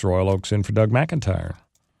Place. Royal Oaks in for Doug McIntyre.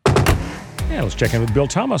 Yeah, let's check in with Bill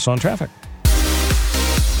Thomas on traffic.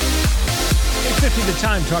 8:50 the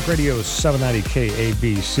time, Talk Radio 790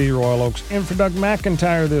 KABC. Royal Oaks in for Doug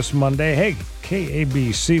McIntyre this Monday. Hey,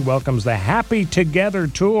 KABC welcomes the Happy Together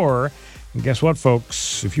Tour. And guess what,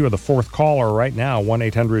 folks? If you are the fourth caller right now,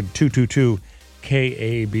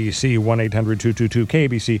 1-800-222-KABC,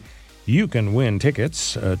 1-800-222-KABC, you can win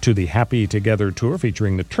tickets to the Happy Together Tour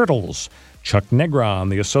featuring the Turtles, Chuck Negron,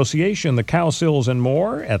 the Association, the Cowsills, and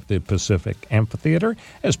more at the Pacific Amphitheater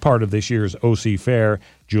as part of this year's OC Fair,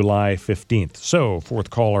 July 15th. So, fourth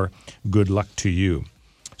caller, good luck to you.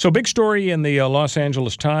 So, big story in the Los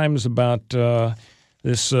Angeles Times about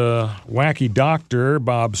this wacky doctor,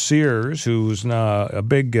 Bob Sears, who's a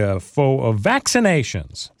big foe of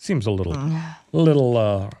vaccinations. Seems a little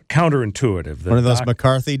counterintuitive. One of those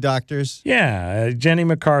McCarthy doctors? Yeah, Jenny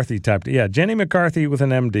McCarthy type. Yeah, Jenny McCarthy with an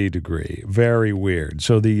MD degree. Very weird.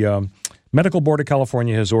 So the Medical Board of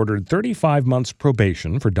California has ordered 35 months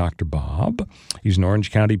probation for Dr. Bob. He's an Orange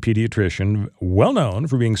County pediatrician, well known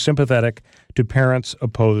for being sympathetic to parents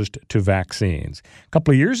opposed to vaccines. A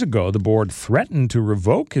couple of years ago, the board threatened to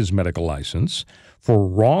revoke his medical license for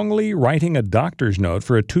wrongly writing a doctor's note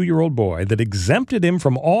for a 2-year-old boy that exempted him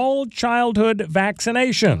from all childhood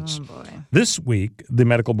vaccinations. Oh, boy. This week, the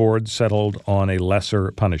medical board settled on a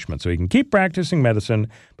lesser punishment. So he can keep practicing medicine,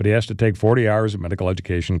 but he has to take 40 hours of medical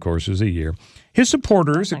education courses a year. His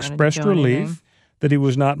supporters expressed relief that he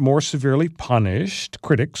was not more severely punished.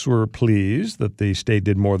 Critics were pleased that the state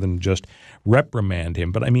did more than just reprimand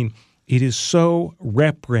him. But, I mean, it is so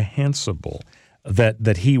reprehensible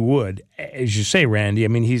that he would, as you say, Randy, I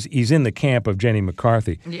mean, he's in the camp of Jenny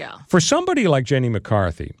McCarthy. Yeah. For somebody like Jenny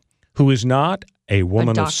McCarthy, who is not a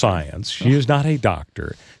woman of science, she is not a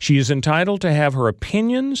doctor, she is entitled to have her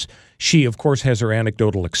opinions. She, of course, has her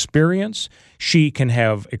anecdotal experience. She can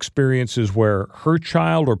have experiences where her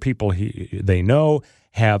child or people they know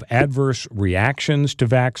have adverse reactions to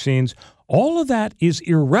vaccines. All of that is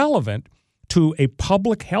irrelevant to a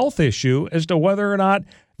public health issue as to whether or not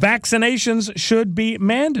vaccinations should be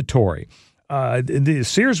mandatory.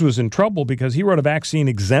 Sears was in trouble because he wrote a vaccine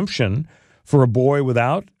exemption for a boy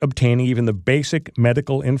without obtaining even the basic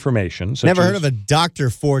medical information. Never heard of a doctor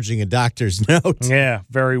forging a doctor's note. Yeah,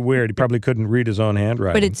 very weird. He probably couldn't read his own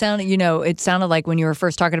handwriting. But it sounded like when you were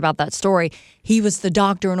first talking about that story, he was the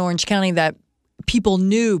doctor in Orange County that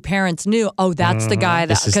parents knew, oh, that's the guy.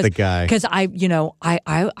 This is the guy. Because I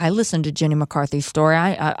listened to Jenny McCarthy's story.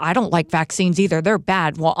 I don't like vaccines either. They're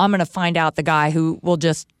bad. Well, I'm going to find out the guy who will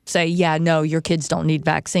just say, yeah, no, your kids don't need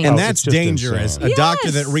vaccines. And that's dangerous. Insane. A doctor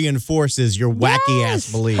that reinforces your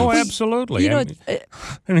wacky-ass beliefs. Oh, absolutely. I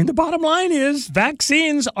mean, the bottom line is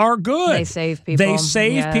vaccines are good. They save people. They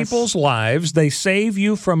save people's lives. They save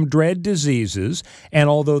you from dread diseases. And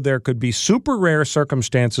although there could be super rare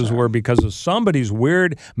circumstances where because of somebody's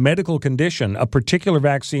weird medical condition, a particular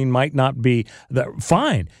vaccine might not be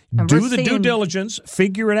fine. Do the due diligence,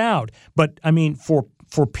 figure it out. But, I mean, for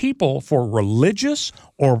people, for religious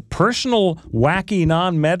or personal, wacky,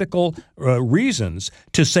 non-medical reasons,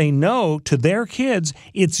 to say no to their kids,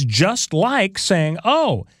 it's just like saying,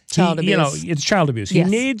 child abuse. It's child abuse. Yes.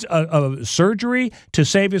 He needs a surgery to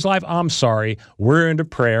save his life. I'm sorry. We're into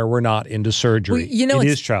prayer. We're not into surgery. It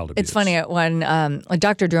is child abuse. It's funny. When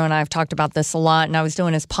Dr. Drew and I have talked about this a lot, and I was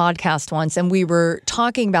doing his podcast once, and we were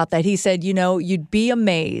talking about that. He said, you'd be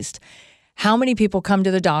amazed how many people come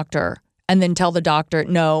to the doctor and then tell the doctor,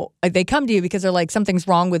 no, they come to you because they're like, something's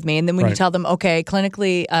wrong with me. And then when you tell them, okay,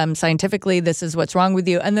 clinically, scientifically, this is what's wrong with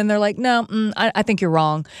you. And then they're like, no, I think you're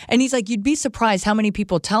wrong. And he's like, you'd be surprised how many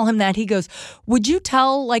people tell him that. He goes, would you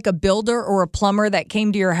tell like a builder or a plumber that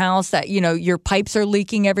came to your house that, your pipes are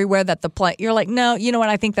leaking everywhere, that you're like, no, you know what?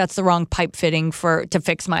 I think that's the wrong pipe fitting to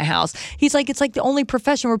fix my house. He's like, it's like the only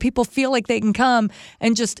profession where people feel like they can come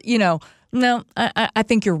and just, no, I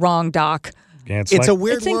think you're wrong, doc. It's a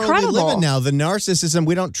weird world we live in now. The narcissism,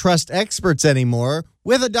 we don't trust experts anymore.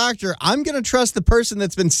 with a doctor, I'm going to trust the person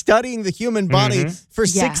that's been studying the human body for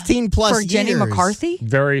 16 plus years. For Jenny McCarthy?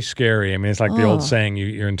 Very scary. I mean, it's like the old saying,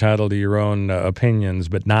 you're entitled to your own opinions,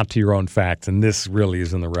 but not to your own facts. And this really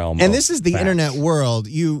is in the realm of And this is the facts. internet world.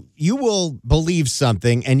 You will believe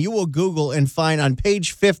something, and you will Google and find on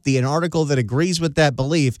page 50 an article that agrees with that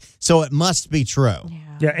belief, so it must be true.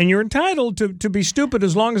 Yeah, and you're entitled to be stupid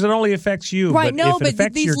as long as it only affects you. Right, but if it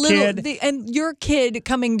affects these your little kid, and your kid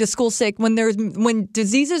coming to school sick when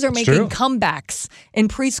diseases are making comebacks in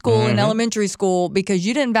preschool and elementary school because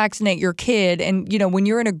you didn't vaccinate your kid, and when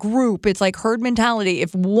you're in a group, it's like herd mentality.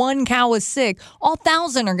 If one cow is sick, all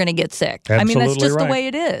 1,000 are going to get sick. I mean, that's just the way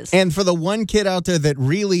it is. And for the one kid out there that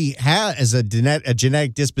really has a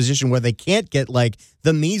genetic disposition where they can't get like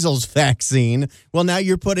the measles vaccine, well, now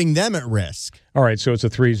you're putting them at risk. All right, so it's a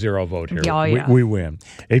 3-0 vote here. Oh, yeah. We win.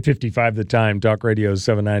 8:55 the time. Talk Radio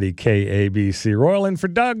 790 KABC. Royal in for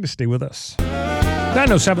Doug. Stay with us.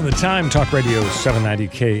 9:07 the time. Talk Radio 790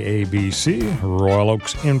 KABC. Royal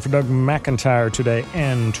Oaks in for Doug McIntyre today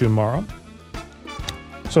and tomorrow.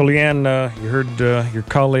 So, Leanne, you heard your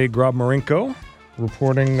colleague Rob Marinko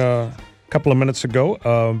reporting a couple of minutes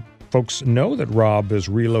ago. Folks know that Rob is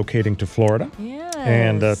relocating to Florida. Yes.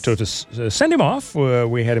 And to send him off,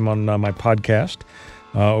 we had him on my podcast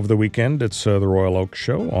over the weekend. It's the Royal Oak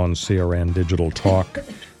Show on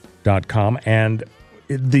crndigitaltalk.com. And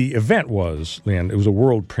the event was, Leanne, it was a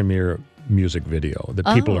world premiere music video that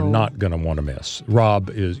people are not going to want to miss. Rob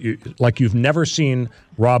is, like you've never seen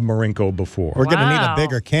Rob Marinko before. We're going to need a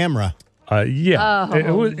bigger camera.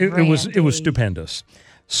 It was stupendous.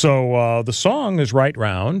 So the song is Right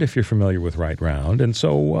Round, if you're familiar with Right Round. And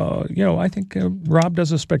so, I think Rob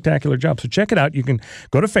does a spectacular job. So check it out. You can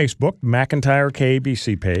go to Facebook, McIntyre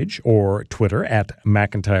KABC page, or Twitter at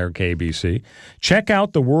McIntyre KABC. Check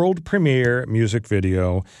out the world premiere music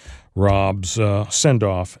video, Rob's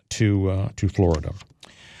send-off to Florida.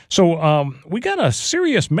 So we got a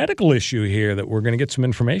serious medical issue here that we're going to get some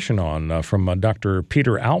information on from Dr.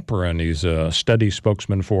 Peter Alperin. He's a study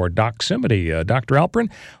spokesman for Doximity. Dr.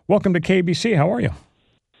 Alperin, welcome to KBC. How are you?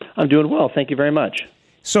 I'm doing well. Thank you very much.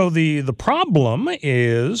 So the problem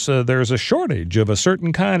is there's a shortage of a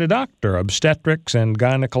certain kind of doctor, obstetrics and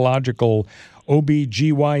gynecological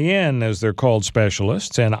OBGYN, as they're called,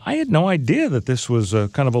 specialists. And I had no idea that this was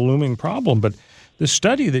kind of a looming problem, but the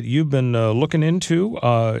study that you've been looking into,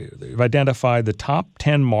 you've identified the top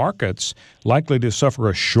 10 markets likely to suffer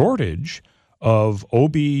a shortage of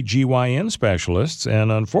OB/GYN specialists.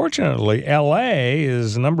 And unfortunately, L.A.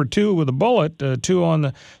 is number 2 with a bullet, 2 on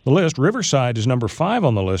the list. Riverside is number 5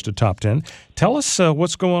 on the list of top 10. Tell us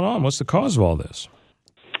what's going on. What's the cause of all this?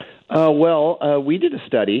 We did a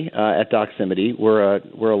study at Doximity.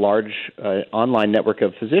 We're a large online network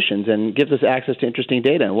of physicians and gives us access to interesting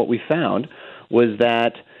data. And what we found was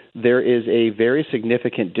that there is a very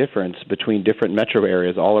significant difference between different metro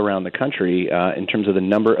areas all around the country in terms of the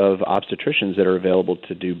number of obstetricians that are available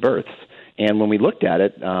to do births. And when we looked at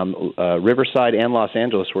it, Riverside and Los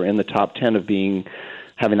Angeles were in the top 10 of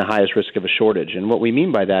having the highest risk of a shortage. And what we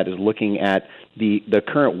mean by that is looking at the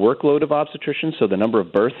current workload of obstetricians, so the number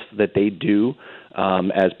of births that they do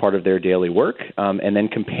as part of their daily work, and then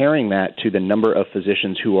comparing that to the number of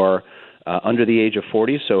physicians who are under the age of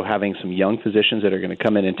 40, so having some young physicians that are going to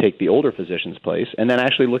come in and take the older physician's place, and then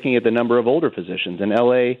actually looking at the number of older physicians. And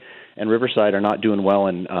L.A. and Riverside are not doing well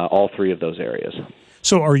in all 3 of those areas.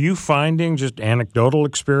 So are you finding just anecdotal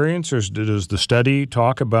experience, or does the study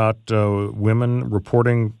talk about women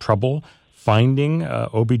reporting trouble finding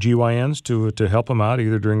OB/GYNs to help them out,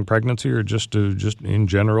 either during pregnancy or just in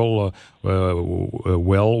general,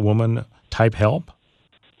 woman-type help?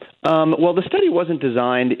 The study wasn't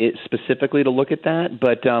designed specifically to look at that,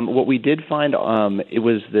 but what we did find it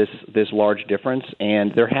was this large difference,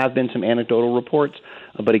 and there have been some anecdotal reports.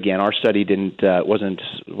 But again, our study wasn't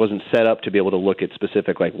set up to be able to look at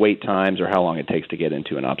specific like wait times or how long it takes to get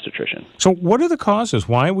into an obstetrician. So what are the causes?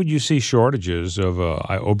 Why would you see shortages of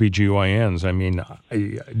OB/GYNs? I mean,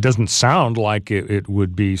 it doesn't sound like it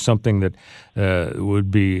would be something that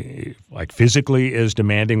would be like physically as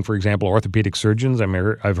demanding, for example, orthopedic surgeons. I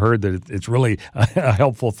mean, I've heard that it's really a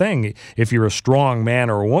helpful thing if you're a strong man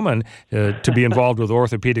or a woman to be involved with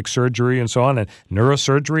orthopedic surgery and so on. And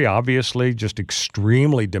neurosurgery, obviously, just extremely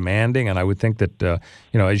demanding. And I would think that,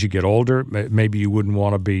 as you get older, maybe you wouldn't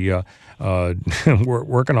want to be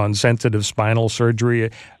working on sensitive spinal surgery,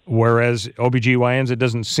 whereas OB/GYNs, it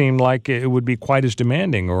doesn't seem like it would be quite as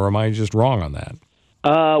demanding, or am I just wrong on that?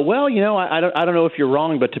 I don't know if you're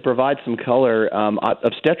wrong, but to provide some color,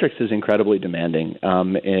 obstetrics is incredibly demanding.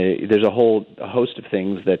 There's a whole host of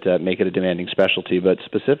things that make it a demanding specialty, but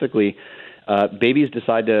specifically, babies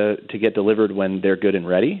decide to get delivered when they're good and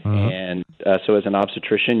ready, and so as an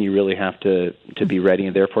obstetrician, you really have to be ready,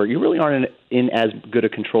 and therefore you really aren't in as good a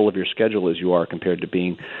control of your schedule as you are compared to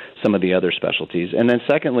being some of the other specialties. And then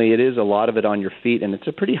secondly, it is a lot of it on your feet, and it's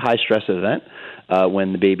a pretty high-stress event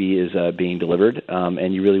when the baby is being delivered,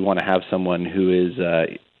 and you really want to have someone who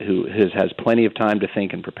has plenty of time to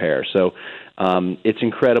think and prepare. So it's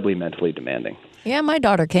incredibly mentally demanding. Yeah, my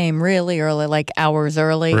daughter came really early, like hours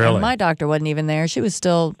early. Really? And my doctor wasn't even there. She was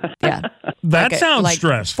still, That sounds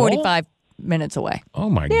stressful. 45 minutes away. Oh,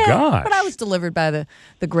 my Yeah, gosh. but I was delivered by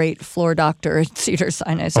the great floor doctor at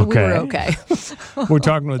Cedars-Sinai, so we were okay. We're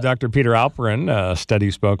talking with Dr. Peter Alperin, study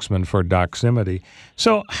spokesman for Doximity.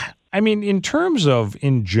 So, I mean, in terms of,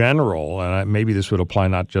 in general, and maybe this would apply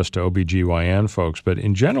not just to OBGYN folks, but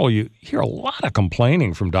in general, you hear a lot of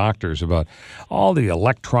complaining from doctors about all the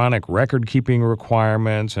electronic record-keeping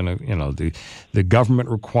requirements and, the government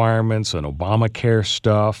requirements and Obamacare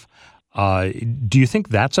stuff. Do you think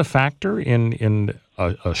that's a factor in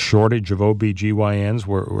a shortage of OBGYNs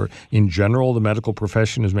where, in general, the medical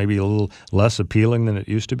profession is maybe a little less appealing than it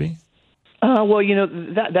used to be? Well,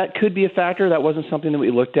 that could be a factor. That wasn't something that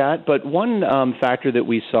we looked at. But one factor that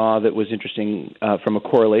we saw that was interesting from a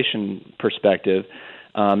correlation perspective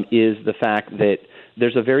is the fact that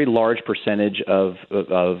there's a very large percentage of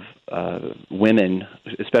women,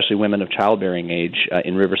 especially women of childbearing age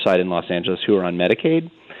in Riverside and Los Angeles, who are on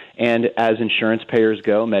Medicaid. And as insurance payers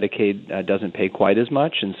go, Medicaid doesn't pay quite as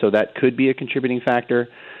much, and so that could be a contributing factor.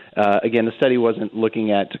 Again, the study wasn't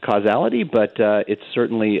looking at causality, but it's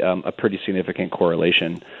certainly a pretty significant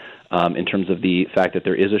correlation in terms of the fact that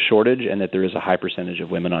there is a shortage and that there is a high percentage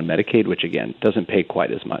of women on Medicaid, which, again, doesn't pay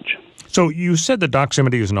quite as much. So you said that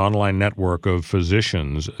Doximity is an online network of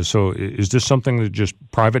physicians. So is this something that just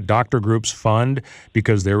private doctor groups fund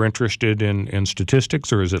because they're interested in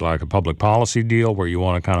statistics, or is it like a public policy deal where you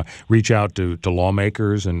want to kind of reach out to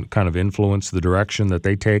lawmakers and kind of influence the direction that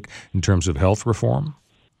they take in terms of health reform?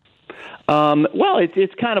 Well,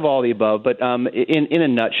 it's kind of all the above, but in a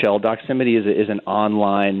nutshell, Doximity is an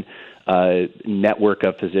online network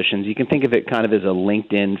of physicians. You can think of it kind of as a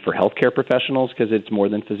LinkedIn for healthcare professionals because it's more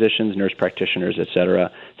than physicians, nurse practitioners, et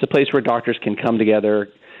cetera. It's a place where doctors can come together,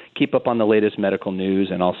 keep up on the latest medical news,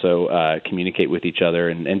 and also communicate with each other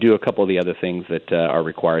and do a couple of the other things that are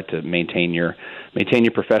required to maintain your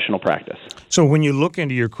professional practice. So when you look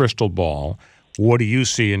into your crystal ball, what do you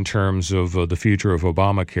see in terms of the future of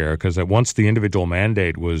Obamacare? Because once the individual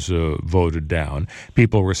mandate was voted down,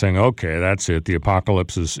 people were saying, okay, that's it. The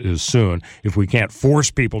apocalypse is soon. If we can't force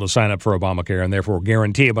people to sign up for Obamacare and therefore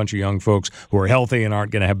guarantee a bunch of young folks who are healthy and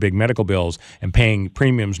aren't going to have big medical bills and paying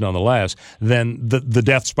premiums nonetheless, then the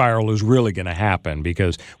death spiral is really going to happen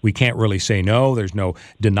because we can't really say no. There's no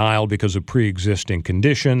denial because of pre-existing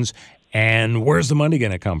conditions. And where's the money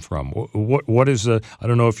going to come from? What is I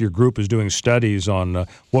don't know if your group is doing studies on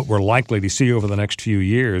what we're likely to see over the next few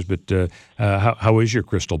years, but how is your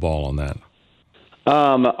crystal ball on that?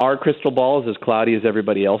 Our crystal ball is as cloudy as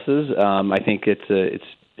everybody else's. I think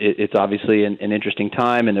it's obviously an interesting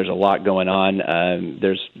time, and there's a lot going on.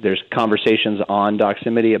 There's conversations on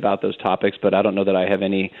Doximity about those topics, but I don't know that I have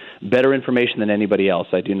any better information than anybody else.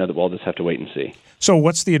 I do know that we'll just have to wait and see. So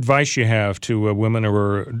what's the advice you have to women who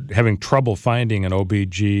are having trouble finding an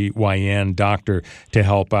OBGYN doctor to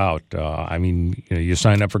help out? I mean, you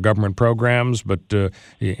sign up for government programs, but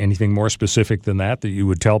anything more specific than that you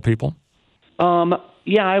would tell people?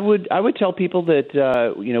 Yeah, I would tell people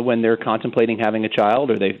that when they're contemplating having a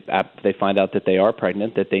child or they find out that they are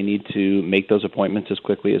pregnant, that they need to make those appointments as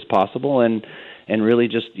quickly as possible and really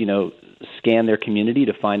just scan their community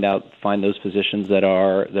to find those physicians that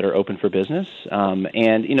are open for business. And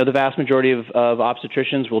the vast majority of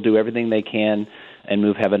obstetricians will do everything they can and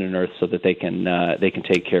move heaven and earth so that they can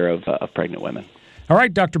take care of pregnant women. All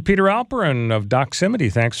right, Dr. Peter Alperin of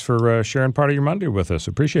Doximity, thanks for sharing part of your Monday with us.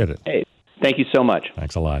 Appreciate it. Hey. Thank you so much.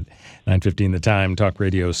 Thanks a lot. 9:15 The Time, Talk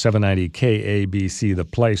Radio 790 KABC, The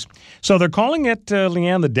Place. So they're calling it,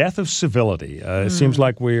 Leanne, the death of civility. It seems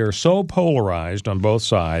like we are so polarized on both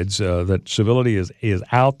sides that civility is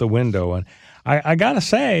out the window. And I got to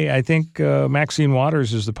say, I think Maxine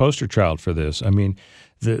Waters is the poster child for this. I mean,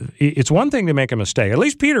 it's one thing to make a mistake. At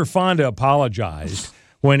least Peter Fonda apologized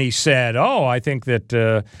when he said, I think that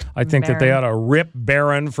they ought to rip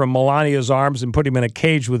Barron from Melania's arms and put him in a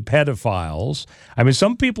cage with pedophiles. I mean,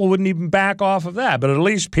 some people wouldn't even back off of that, but at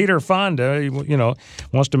least Peter Fonda,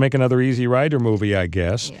 wants to make another Easy Rider movie, I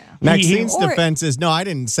guess. Yeah. Maxine's defense is, no, I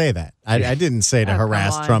didn't say that. I didn't say to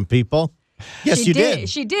harass Trump people. Yes, you did.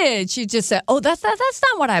 She did. She just said, "Oh, that's not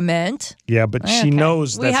what I meant." Yeah, but she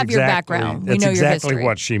knows We that's have your exactly, background. We that's know your exactly history.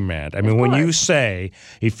 what she meant. I mean, when you say,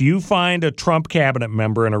 if you find a Trump cabinet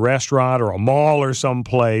member in a restaurant or a mall or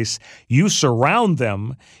someplace, you surround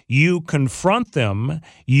them, you confront them,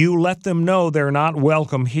 you let them know they're not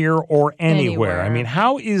welcome here or anywhere. I mean,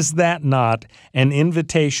 how is that not an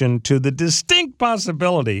invitation to the distinct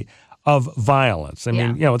possibility of violence? I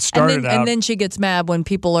mean, it started out. And then she gets mad when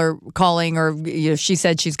people are calling, or she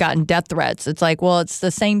said she's gotten death threats. It's like, well, it's the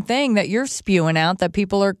same thing that you're spewing out, that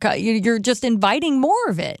people are, you're just inviting more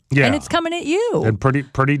of it. Yeah. And it's coming at you. And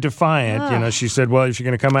pretty defiant. She said, well, if you're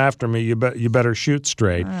going to come after me, you better shoot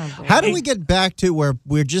straight. How do we get back to where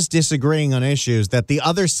we're just disagreeing on issues, that the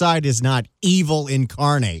other side is not evil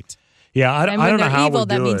incarnate? Yeah, I don't know how we do it. When they're evil,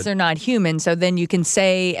 that means they're not human. So then you can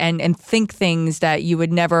say and think things that you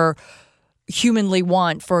would never humanly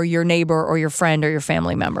want for your neighbor or your friend or your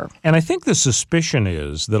family member. And I think the suspicion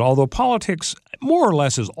is that although politics more or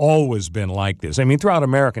less has always been like this, I mean, throughout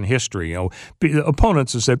American history,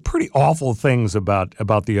 opponents have said pretty awful things about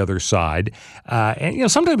the other side.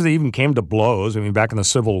 And sometimes they even came to blows. I mean, back in the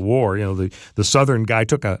Civil War, the Southern guy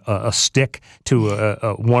took a stick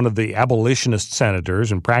to one of the abolitionist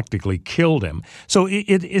senators and practically killed him. So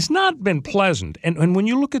it's not been pleasant. And when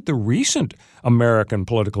you look at the recent American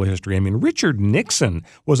political history, I mean, Richard Nixon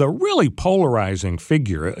was a really polarizing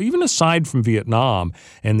figure, even aside from Vietnam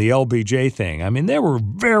and the LBJ thing. I mean, there were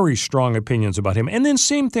very strong opinions about him. And then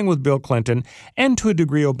same thing with Bill Clinton and to a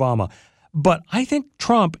degree Obama. But I think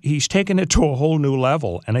Trump, he's taken it to a whole new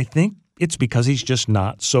level. And I think it's because he's just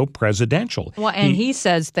not so presidential. Well, and he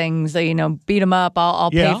says things that, beat him up,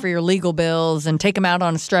 I'll pay for your legal bills, and take him out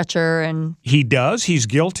on a stretcher. And he does. He's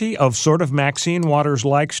guilty of sort of Maxine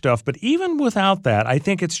Waters-like stuff. But even without that, I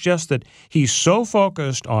think it's just that he's so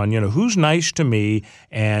focused on, who's nice to me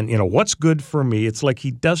and, what's good for me. It's like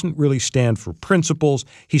he doesn't really stand for principles.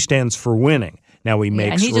 He stands for winning. Now he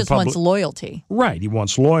makes and he just wants loyalty. Right. He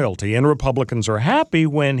wants loyalty. And Republicans are happy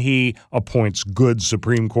when he appoints good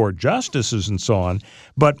Supreme Court justices and so on.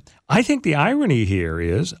 But I think the irony here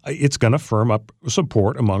is it's going to firm up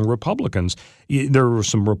support among Republicans. There were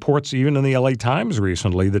some reports even in the LA Times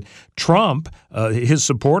recently that Trump, his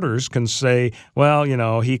supporters can say, well,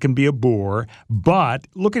 he can be a bore, but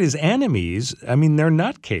look at his enemies. I mean, they're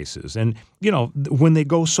nutcases. And, when they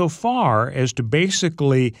go so far as to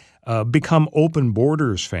basically become open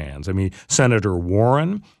borders fans. I mean, Senator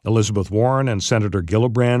Warren, Elizabeth Warren, and Senator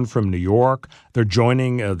Gillibrand from New York, they're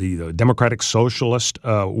joining the Democratic Socialist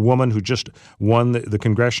woman who just won the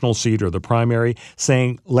congressional seat or the primary,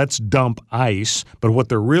 saying, let's dump ICE. But what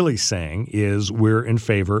they're really saying is we're in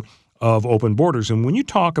favor of open borders. And when you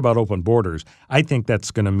talk about open borders, I think that's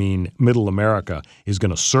going to mean middle America is going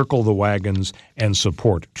to circle the wagons and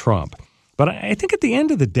support Trump. But I think at the end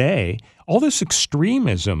of the day, all this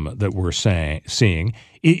extremism that we're seeing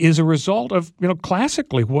is a result of,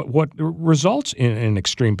 classically what results in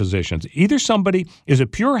extreme positions. Either somebody is a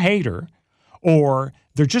pure hater, or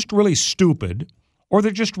they're just really stupid, or they're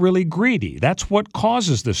just really greedy. That's what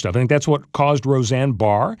causes this stuff. I think that's what caused Roseanne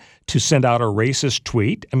Barr to send out a racist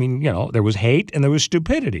tweet. I mean, there was hate and there was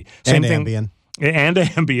stupidity. Same thing. Ambien. And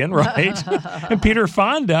Ambien, right? And Peter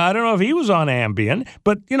Fonda, I don't know if he was on Ambien,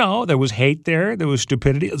 but, there was hate there. There was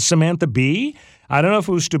stupidity. Samantha Bee, I don't know if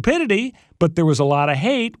it was stupidity, but there was a lot of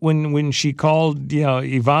hate when she called,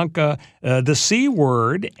 Ivanka the C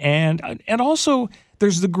word. And also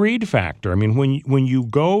there's the greed factor. I mean, when you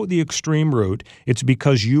go the extreme route, it's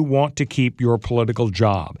because you want to keep your political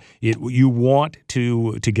job. You want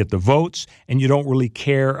to get the votes, and you don't really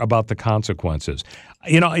care about the consequences.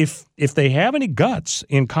 If they have any guts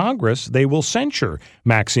in Congress, they will censure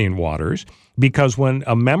Maxine Waters, because when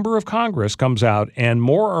a member of Congress comes out and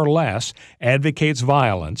more or less advocates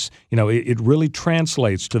violence, it really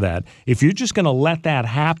translates to that. If you're just going to let that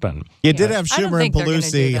happen. You did have Schumer and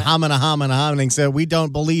Pelosi homming, said, we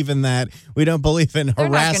don't believe in that. We don't believe in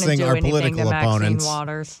harassing our political opponents.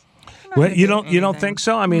 Waters. Well, you don't think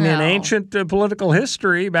so? I mean, in ancient political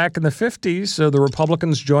history, back in the 50s, the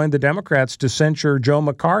Republicans joined the Democrats to censure Joe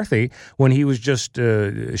McCarthy when he was just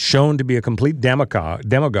shown to be a complete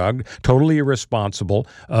demagogue, totally irresponsible,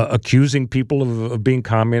 accusing people of being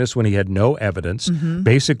communists when he had no evidence,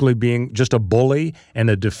 basically being just a bully and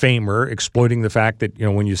a defamer, exploiting the fact that,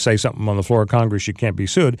 when you say something on the floor of Congress, you can't be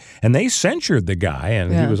sued. And they censured the guy,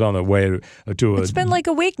 and he was on the way to It's been like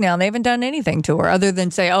a week now, and they haven't done anything to her other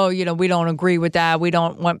than say, we don't agree with that. We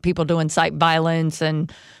don't want people to incite violence,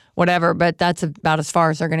 and whatever. But that's about as far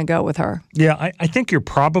as they're going to go with her. Yeah, I think you're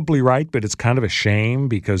probably right, but it's kind of a shame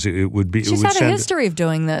because it would be. She's had a history of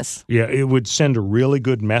doing this. Yeah, it would send a really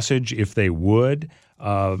good message if they would.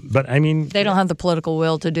 But I mean, they don't have the political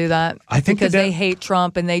will to do that. I think because they hate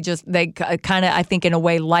Trump and they kind of, I think, in a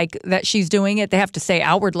way, like that she's doing it. They have to say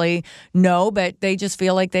outwardly no, but they just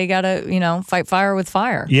feel like they got to, fight fire with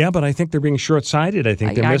fire. Yeah, but I think they're being short-sighted. I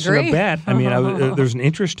think they're missing a bet. I mean, there's an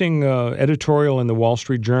interesting editorial in the Wall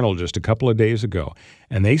Street Journal just a couple of days ago,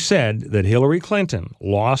 and they said that Hillary Clinton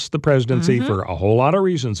lost the presidency for a whole lot of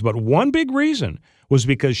reasons, but one big reason was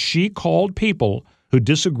because she called people who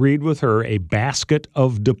disagreed with her a basket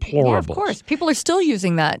of deplorables. Yeah, of course. People are still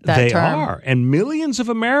using that they term. They are. And millions of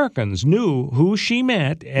Americans knew who she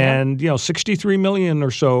meant, and 63 million or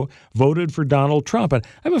so voted for Donald Trump. And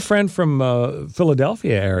I have a friend from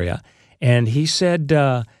Philadelphia area, and he said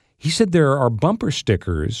there are bumper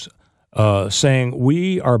stickers saying,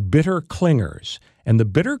 "We are bitter clingers." And the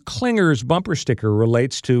bitter clingers bumper sticker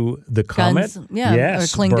relates to the comet.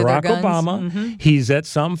 Yes, Barack Obama. He's at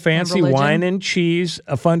some fancy wine and cheese,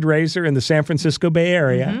 a fundraiser in the San Francisco Bay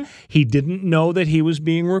Area. He didn't know that he was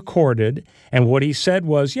being recorded. And what he said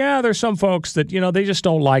was, there's some folks that, they just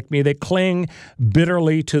don't like me. They cling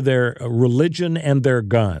bitterly to their religion and their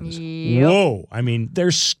guns. Yep. Whoa. I mean,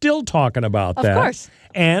 they're still talking about that. Of course.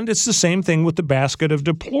 And it's the same thing with the basket of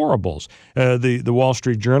deplorables. The Wall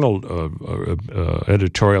Street Journal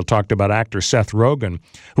editorial talked about actor Seth Rogen,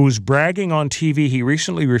 who was bragging on TV. He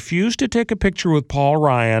recently refused to take a picture with Paul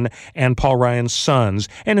Ryan and Paul Ryan's sons,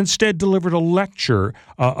 and instead delivered a lecture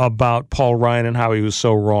about Paul Ryan and how he was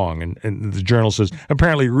so wrong. And the journal says,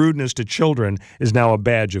 apparently rudeness to children is now a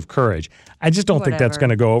badge of courage. I just don't think that's going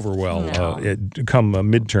to go over well come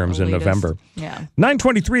midterms in November. Yeah.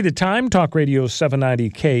 9:23 the time. Talk Radio 790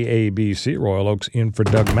 KABC. Royal Oaks in for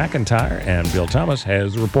Doug McIntyre, and Bill Thomas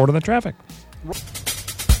has a report on the traffic.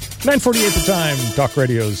 9:48 the time. Talk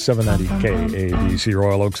Radio 790 KABC.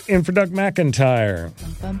 Royal Oaks in for Doug McIntyre.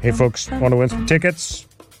 Hey, folks, want to win some tickets?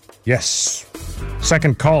 Yes.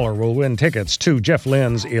 Second caller will win tickets to Jeff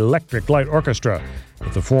Lynne's Electric Light Orchestra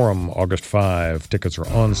at the Forum August 5. Tickets are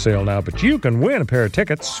on sale now, but you can win a pair of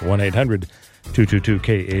tickets.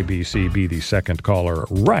 1-800-222-KABC. Be the second caller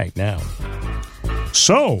right now.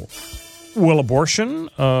 So, will abortion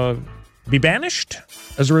be banished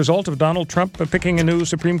as a result of Donald Trump picking a new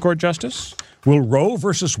Supreme Court justice? Will Roe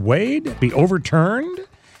versus Wade be overturned?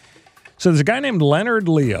 So there's a guy named Leonard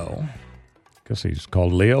Leo. I guess he's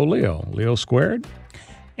called Leo squared.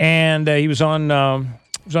 And he was on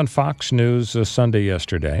Fox News Sunday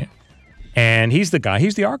yesterday. And he's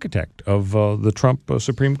the architect of the Trump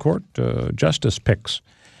Supreme Court justice picks.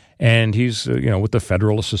 And he's, with the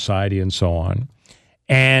Federalist Society and so on.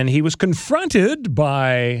 And he was confronted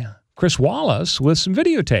by Chris Wallace with some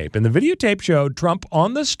videotape. And the videotape showed Trump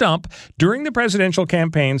on the stump during the presidential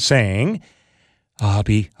campaign saying, I'll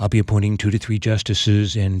be appointing 2 to 3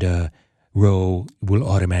 justices, and Roe will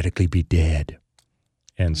automatically be dead.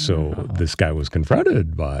 And so this guy was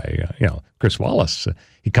confronted by, Chris Wallace.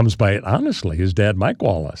 He comes by it honestly. His dad, Mike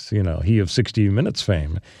Wallace, he of 60 Minutes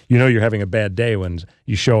fame. You're having a bad day when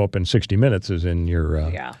you show up in 60 Minutes is in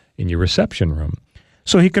your reception room.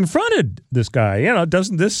 So he confronted this guy.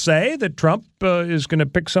 Doesn't this say that Trump is going to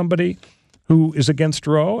pick somebody who is against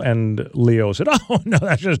Roe? And Leo said, oh, no,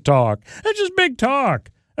 that's just talk. That's just big talk.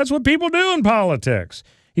 That's what people do in politics.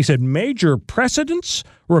 He said major precedents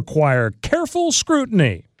require careful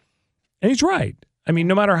scrutiny. And he's right. I mean,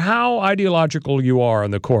 no matter how ideological you are on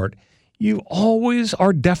the court, you always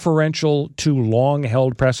are deferential to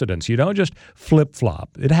long-held precedents. You don't just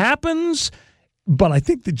flip-flop. It happens, but I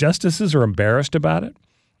think the justices are embarrassed about it.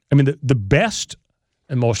 I mean, the best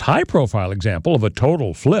and most high-profile example of a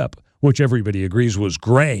total flip, which everybody agrees was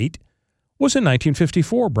great, was in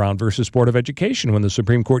 1954, Brown versus Board of Education, when the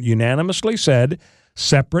Supreme Court unanimously said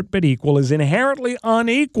separate but equal is inherently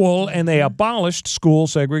unequal, and they abolished school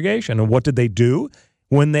segregation. And what did they do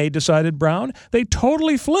when they decided Brown? They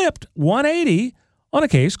totally flipped 180 on a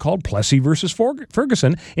case called Plessy versus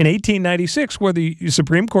Ferguson in 1896, where the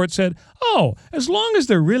Supreme Court said, as long as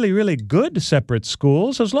they're really, really good separate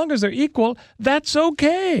schools, as long as they're equal, that's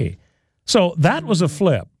okay. So that was a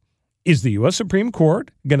flip. Is the U.S. Supreme Court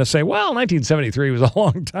going to say, 1973 was a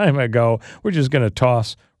long time ago, we're just going to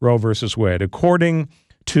toss Roe versus Wade? According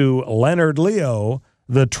to Leonard Leo,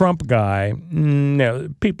 the Trump guy, no,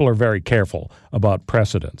 people are very careful about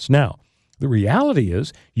precedents. Now, the reality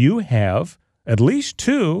is you have at least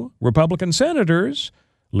 2 Republican senators,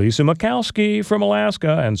 Lisa Murkowski from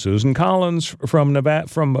Alaska and Susan Collins from Nevada.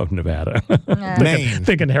 Maine.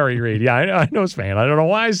 thinking Harry Reid. Yeah, I know his fan. I don't know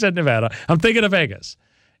why I said Nevada. I'm thinking of Vegas.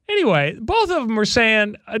 anyway, both of them are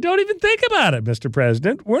saying, don't even think about it, Mr.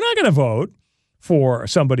 President. We're not going to vote for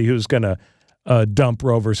somebody who's going to dump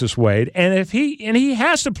Roe versus Wade. And he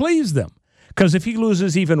has to please them, because if he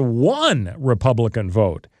loses even one Republican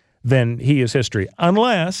vote, then he is history,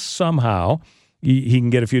 unless somehow he can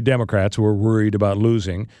get a few Democrats who are worried about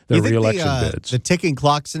losing their reelection bids. The ticking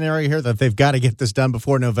clock scenario here, that they've got to get this done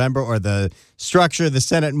before November, or the structure of the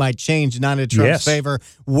Senate might change not in Trump's favor,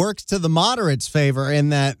 works to the moderates' favor in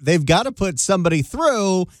that they've got to put somebody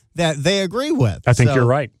through that they agree with. I think you're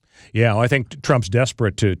right. Yeah, I think Trump's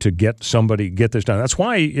desperate to get this done. That's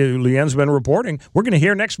why Leanne's been reporting. We're going to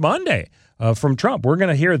hear next Monday from Trump. We're going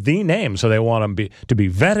to hear the name. So they want him to be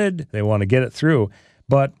vetted. They want to get it through.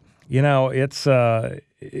 But it's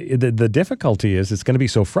the difficulty is it's going to be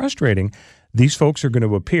so frustrating. These folks are going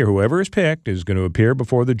to appear, whoever is picked is going to appear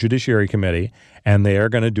before the Judiciary Committee, and they are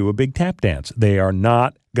going to do a big tap dance. They are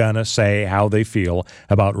not going to say how they feel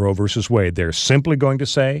about Roe versus Wade. They're simply going to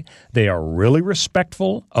say they are really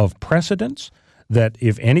respectful of precedents, that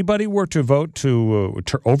if anybody were to vote to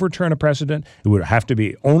overturn a precedent, it would have to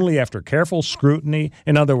be only after careful scrutiny.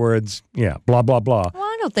 In other words, blah, blah, blah. Well,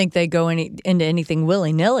 I don't think they go into anything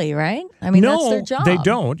willy-nilly, right? I mean, that's their job. No, they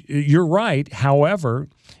don't. You're right. However,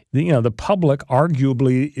 the public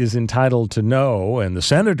arguably is entitled to know, and the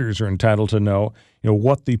senators are entitled to know,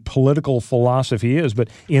 what the political philosophy is. But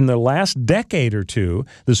in the last decade or two,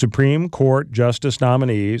 the Supreme Court justice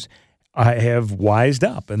nominees have wised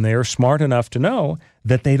up, and they are smart enough to know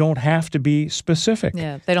that they don't have to be specific.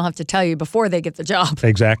 Yeah, they don't have to tell you before they get the job.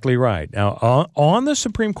 Exactly right. Now, on the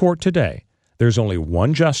Supreme Court today, there's only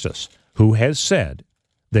one justice who has said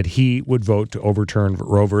that he would vote to overturn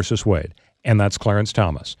Roe versus Wade, and that's Clarence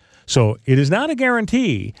Thomas. So it is not a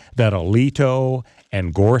guarantee that Alito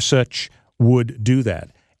and Gorsuch would do that.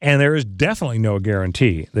 And there is definitely no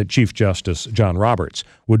guarantee that Chief Justice John Roberts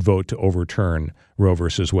would vote to overturn Roe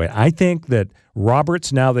versus Wade. I think that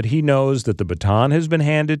Roberts, now that he knows that the baton has been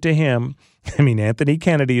handed to him, Anthony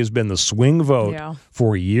Kennedy has been the swing vote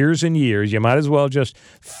for years and years. You might as well just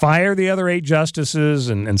fire the other 8 justices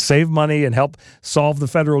and save money and help solve the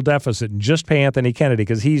federal deficit and just pay Anthony Kennedy,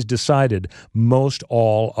 because he's decided most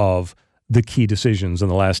all of the key decisions in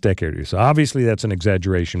the last decade or so. Obviously, that's an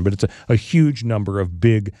exaggeration, but it's a huge number of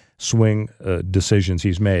big swing decisions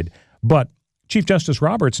he's made. But Chief Justice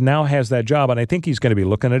Roberts now has that job, and I think he's going to be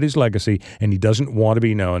looking at his legacy, and he doesn't want to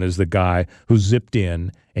be known as the guy who zipped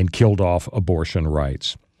in and killed off abortion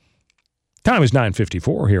rights. Time is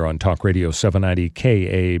 9:54 here on Talk Radio 790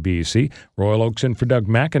 KABC. Royal Oaks in for Doug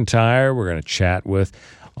McIntyre. We're going to chat with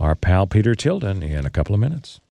our pal Peter Tilden in a couple of minutes.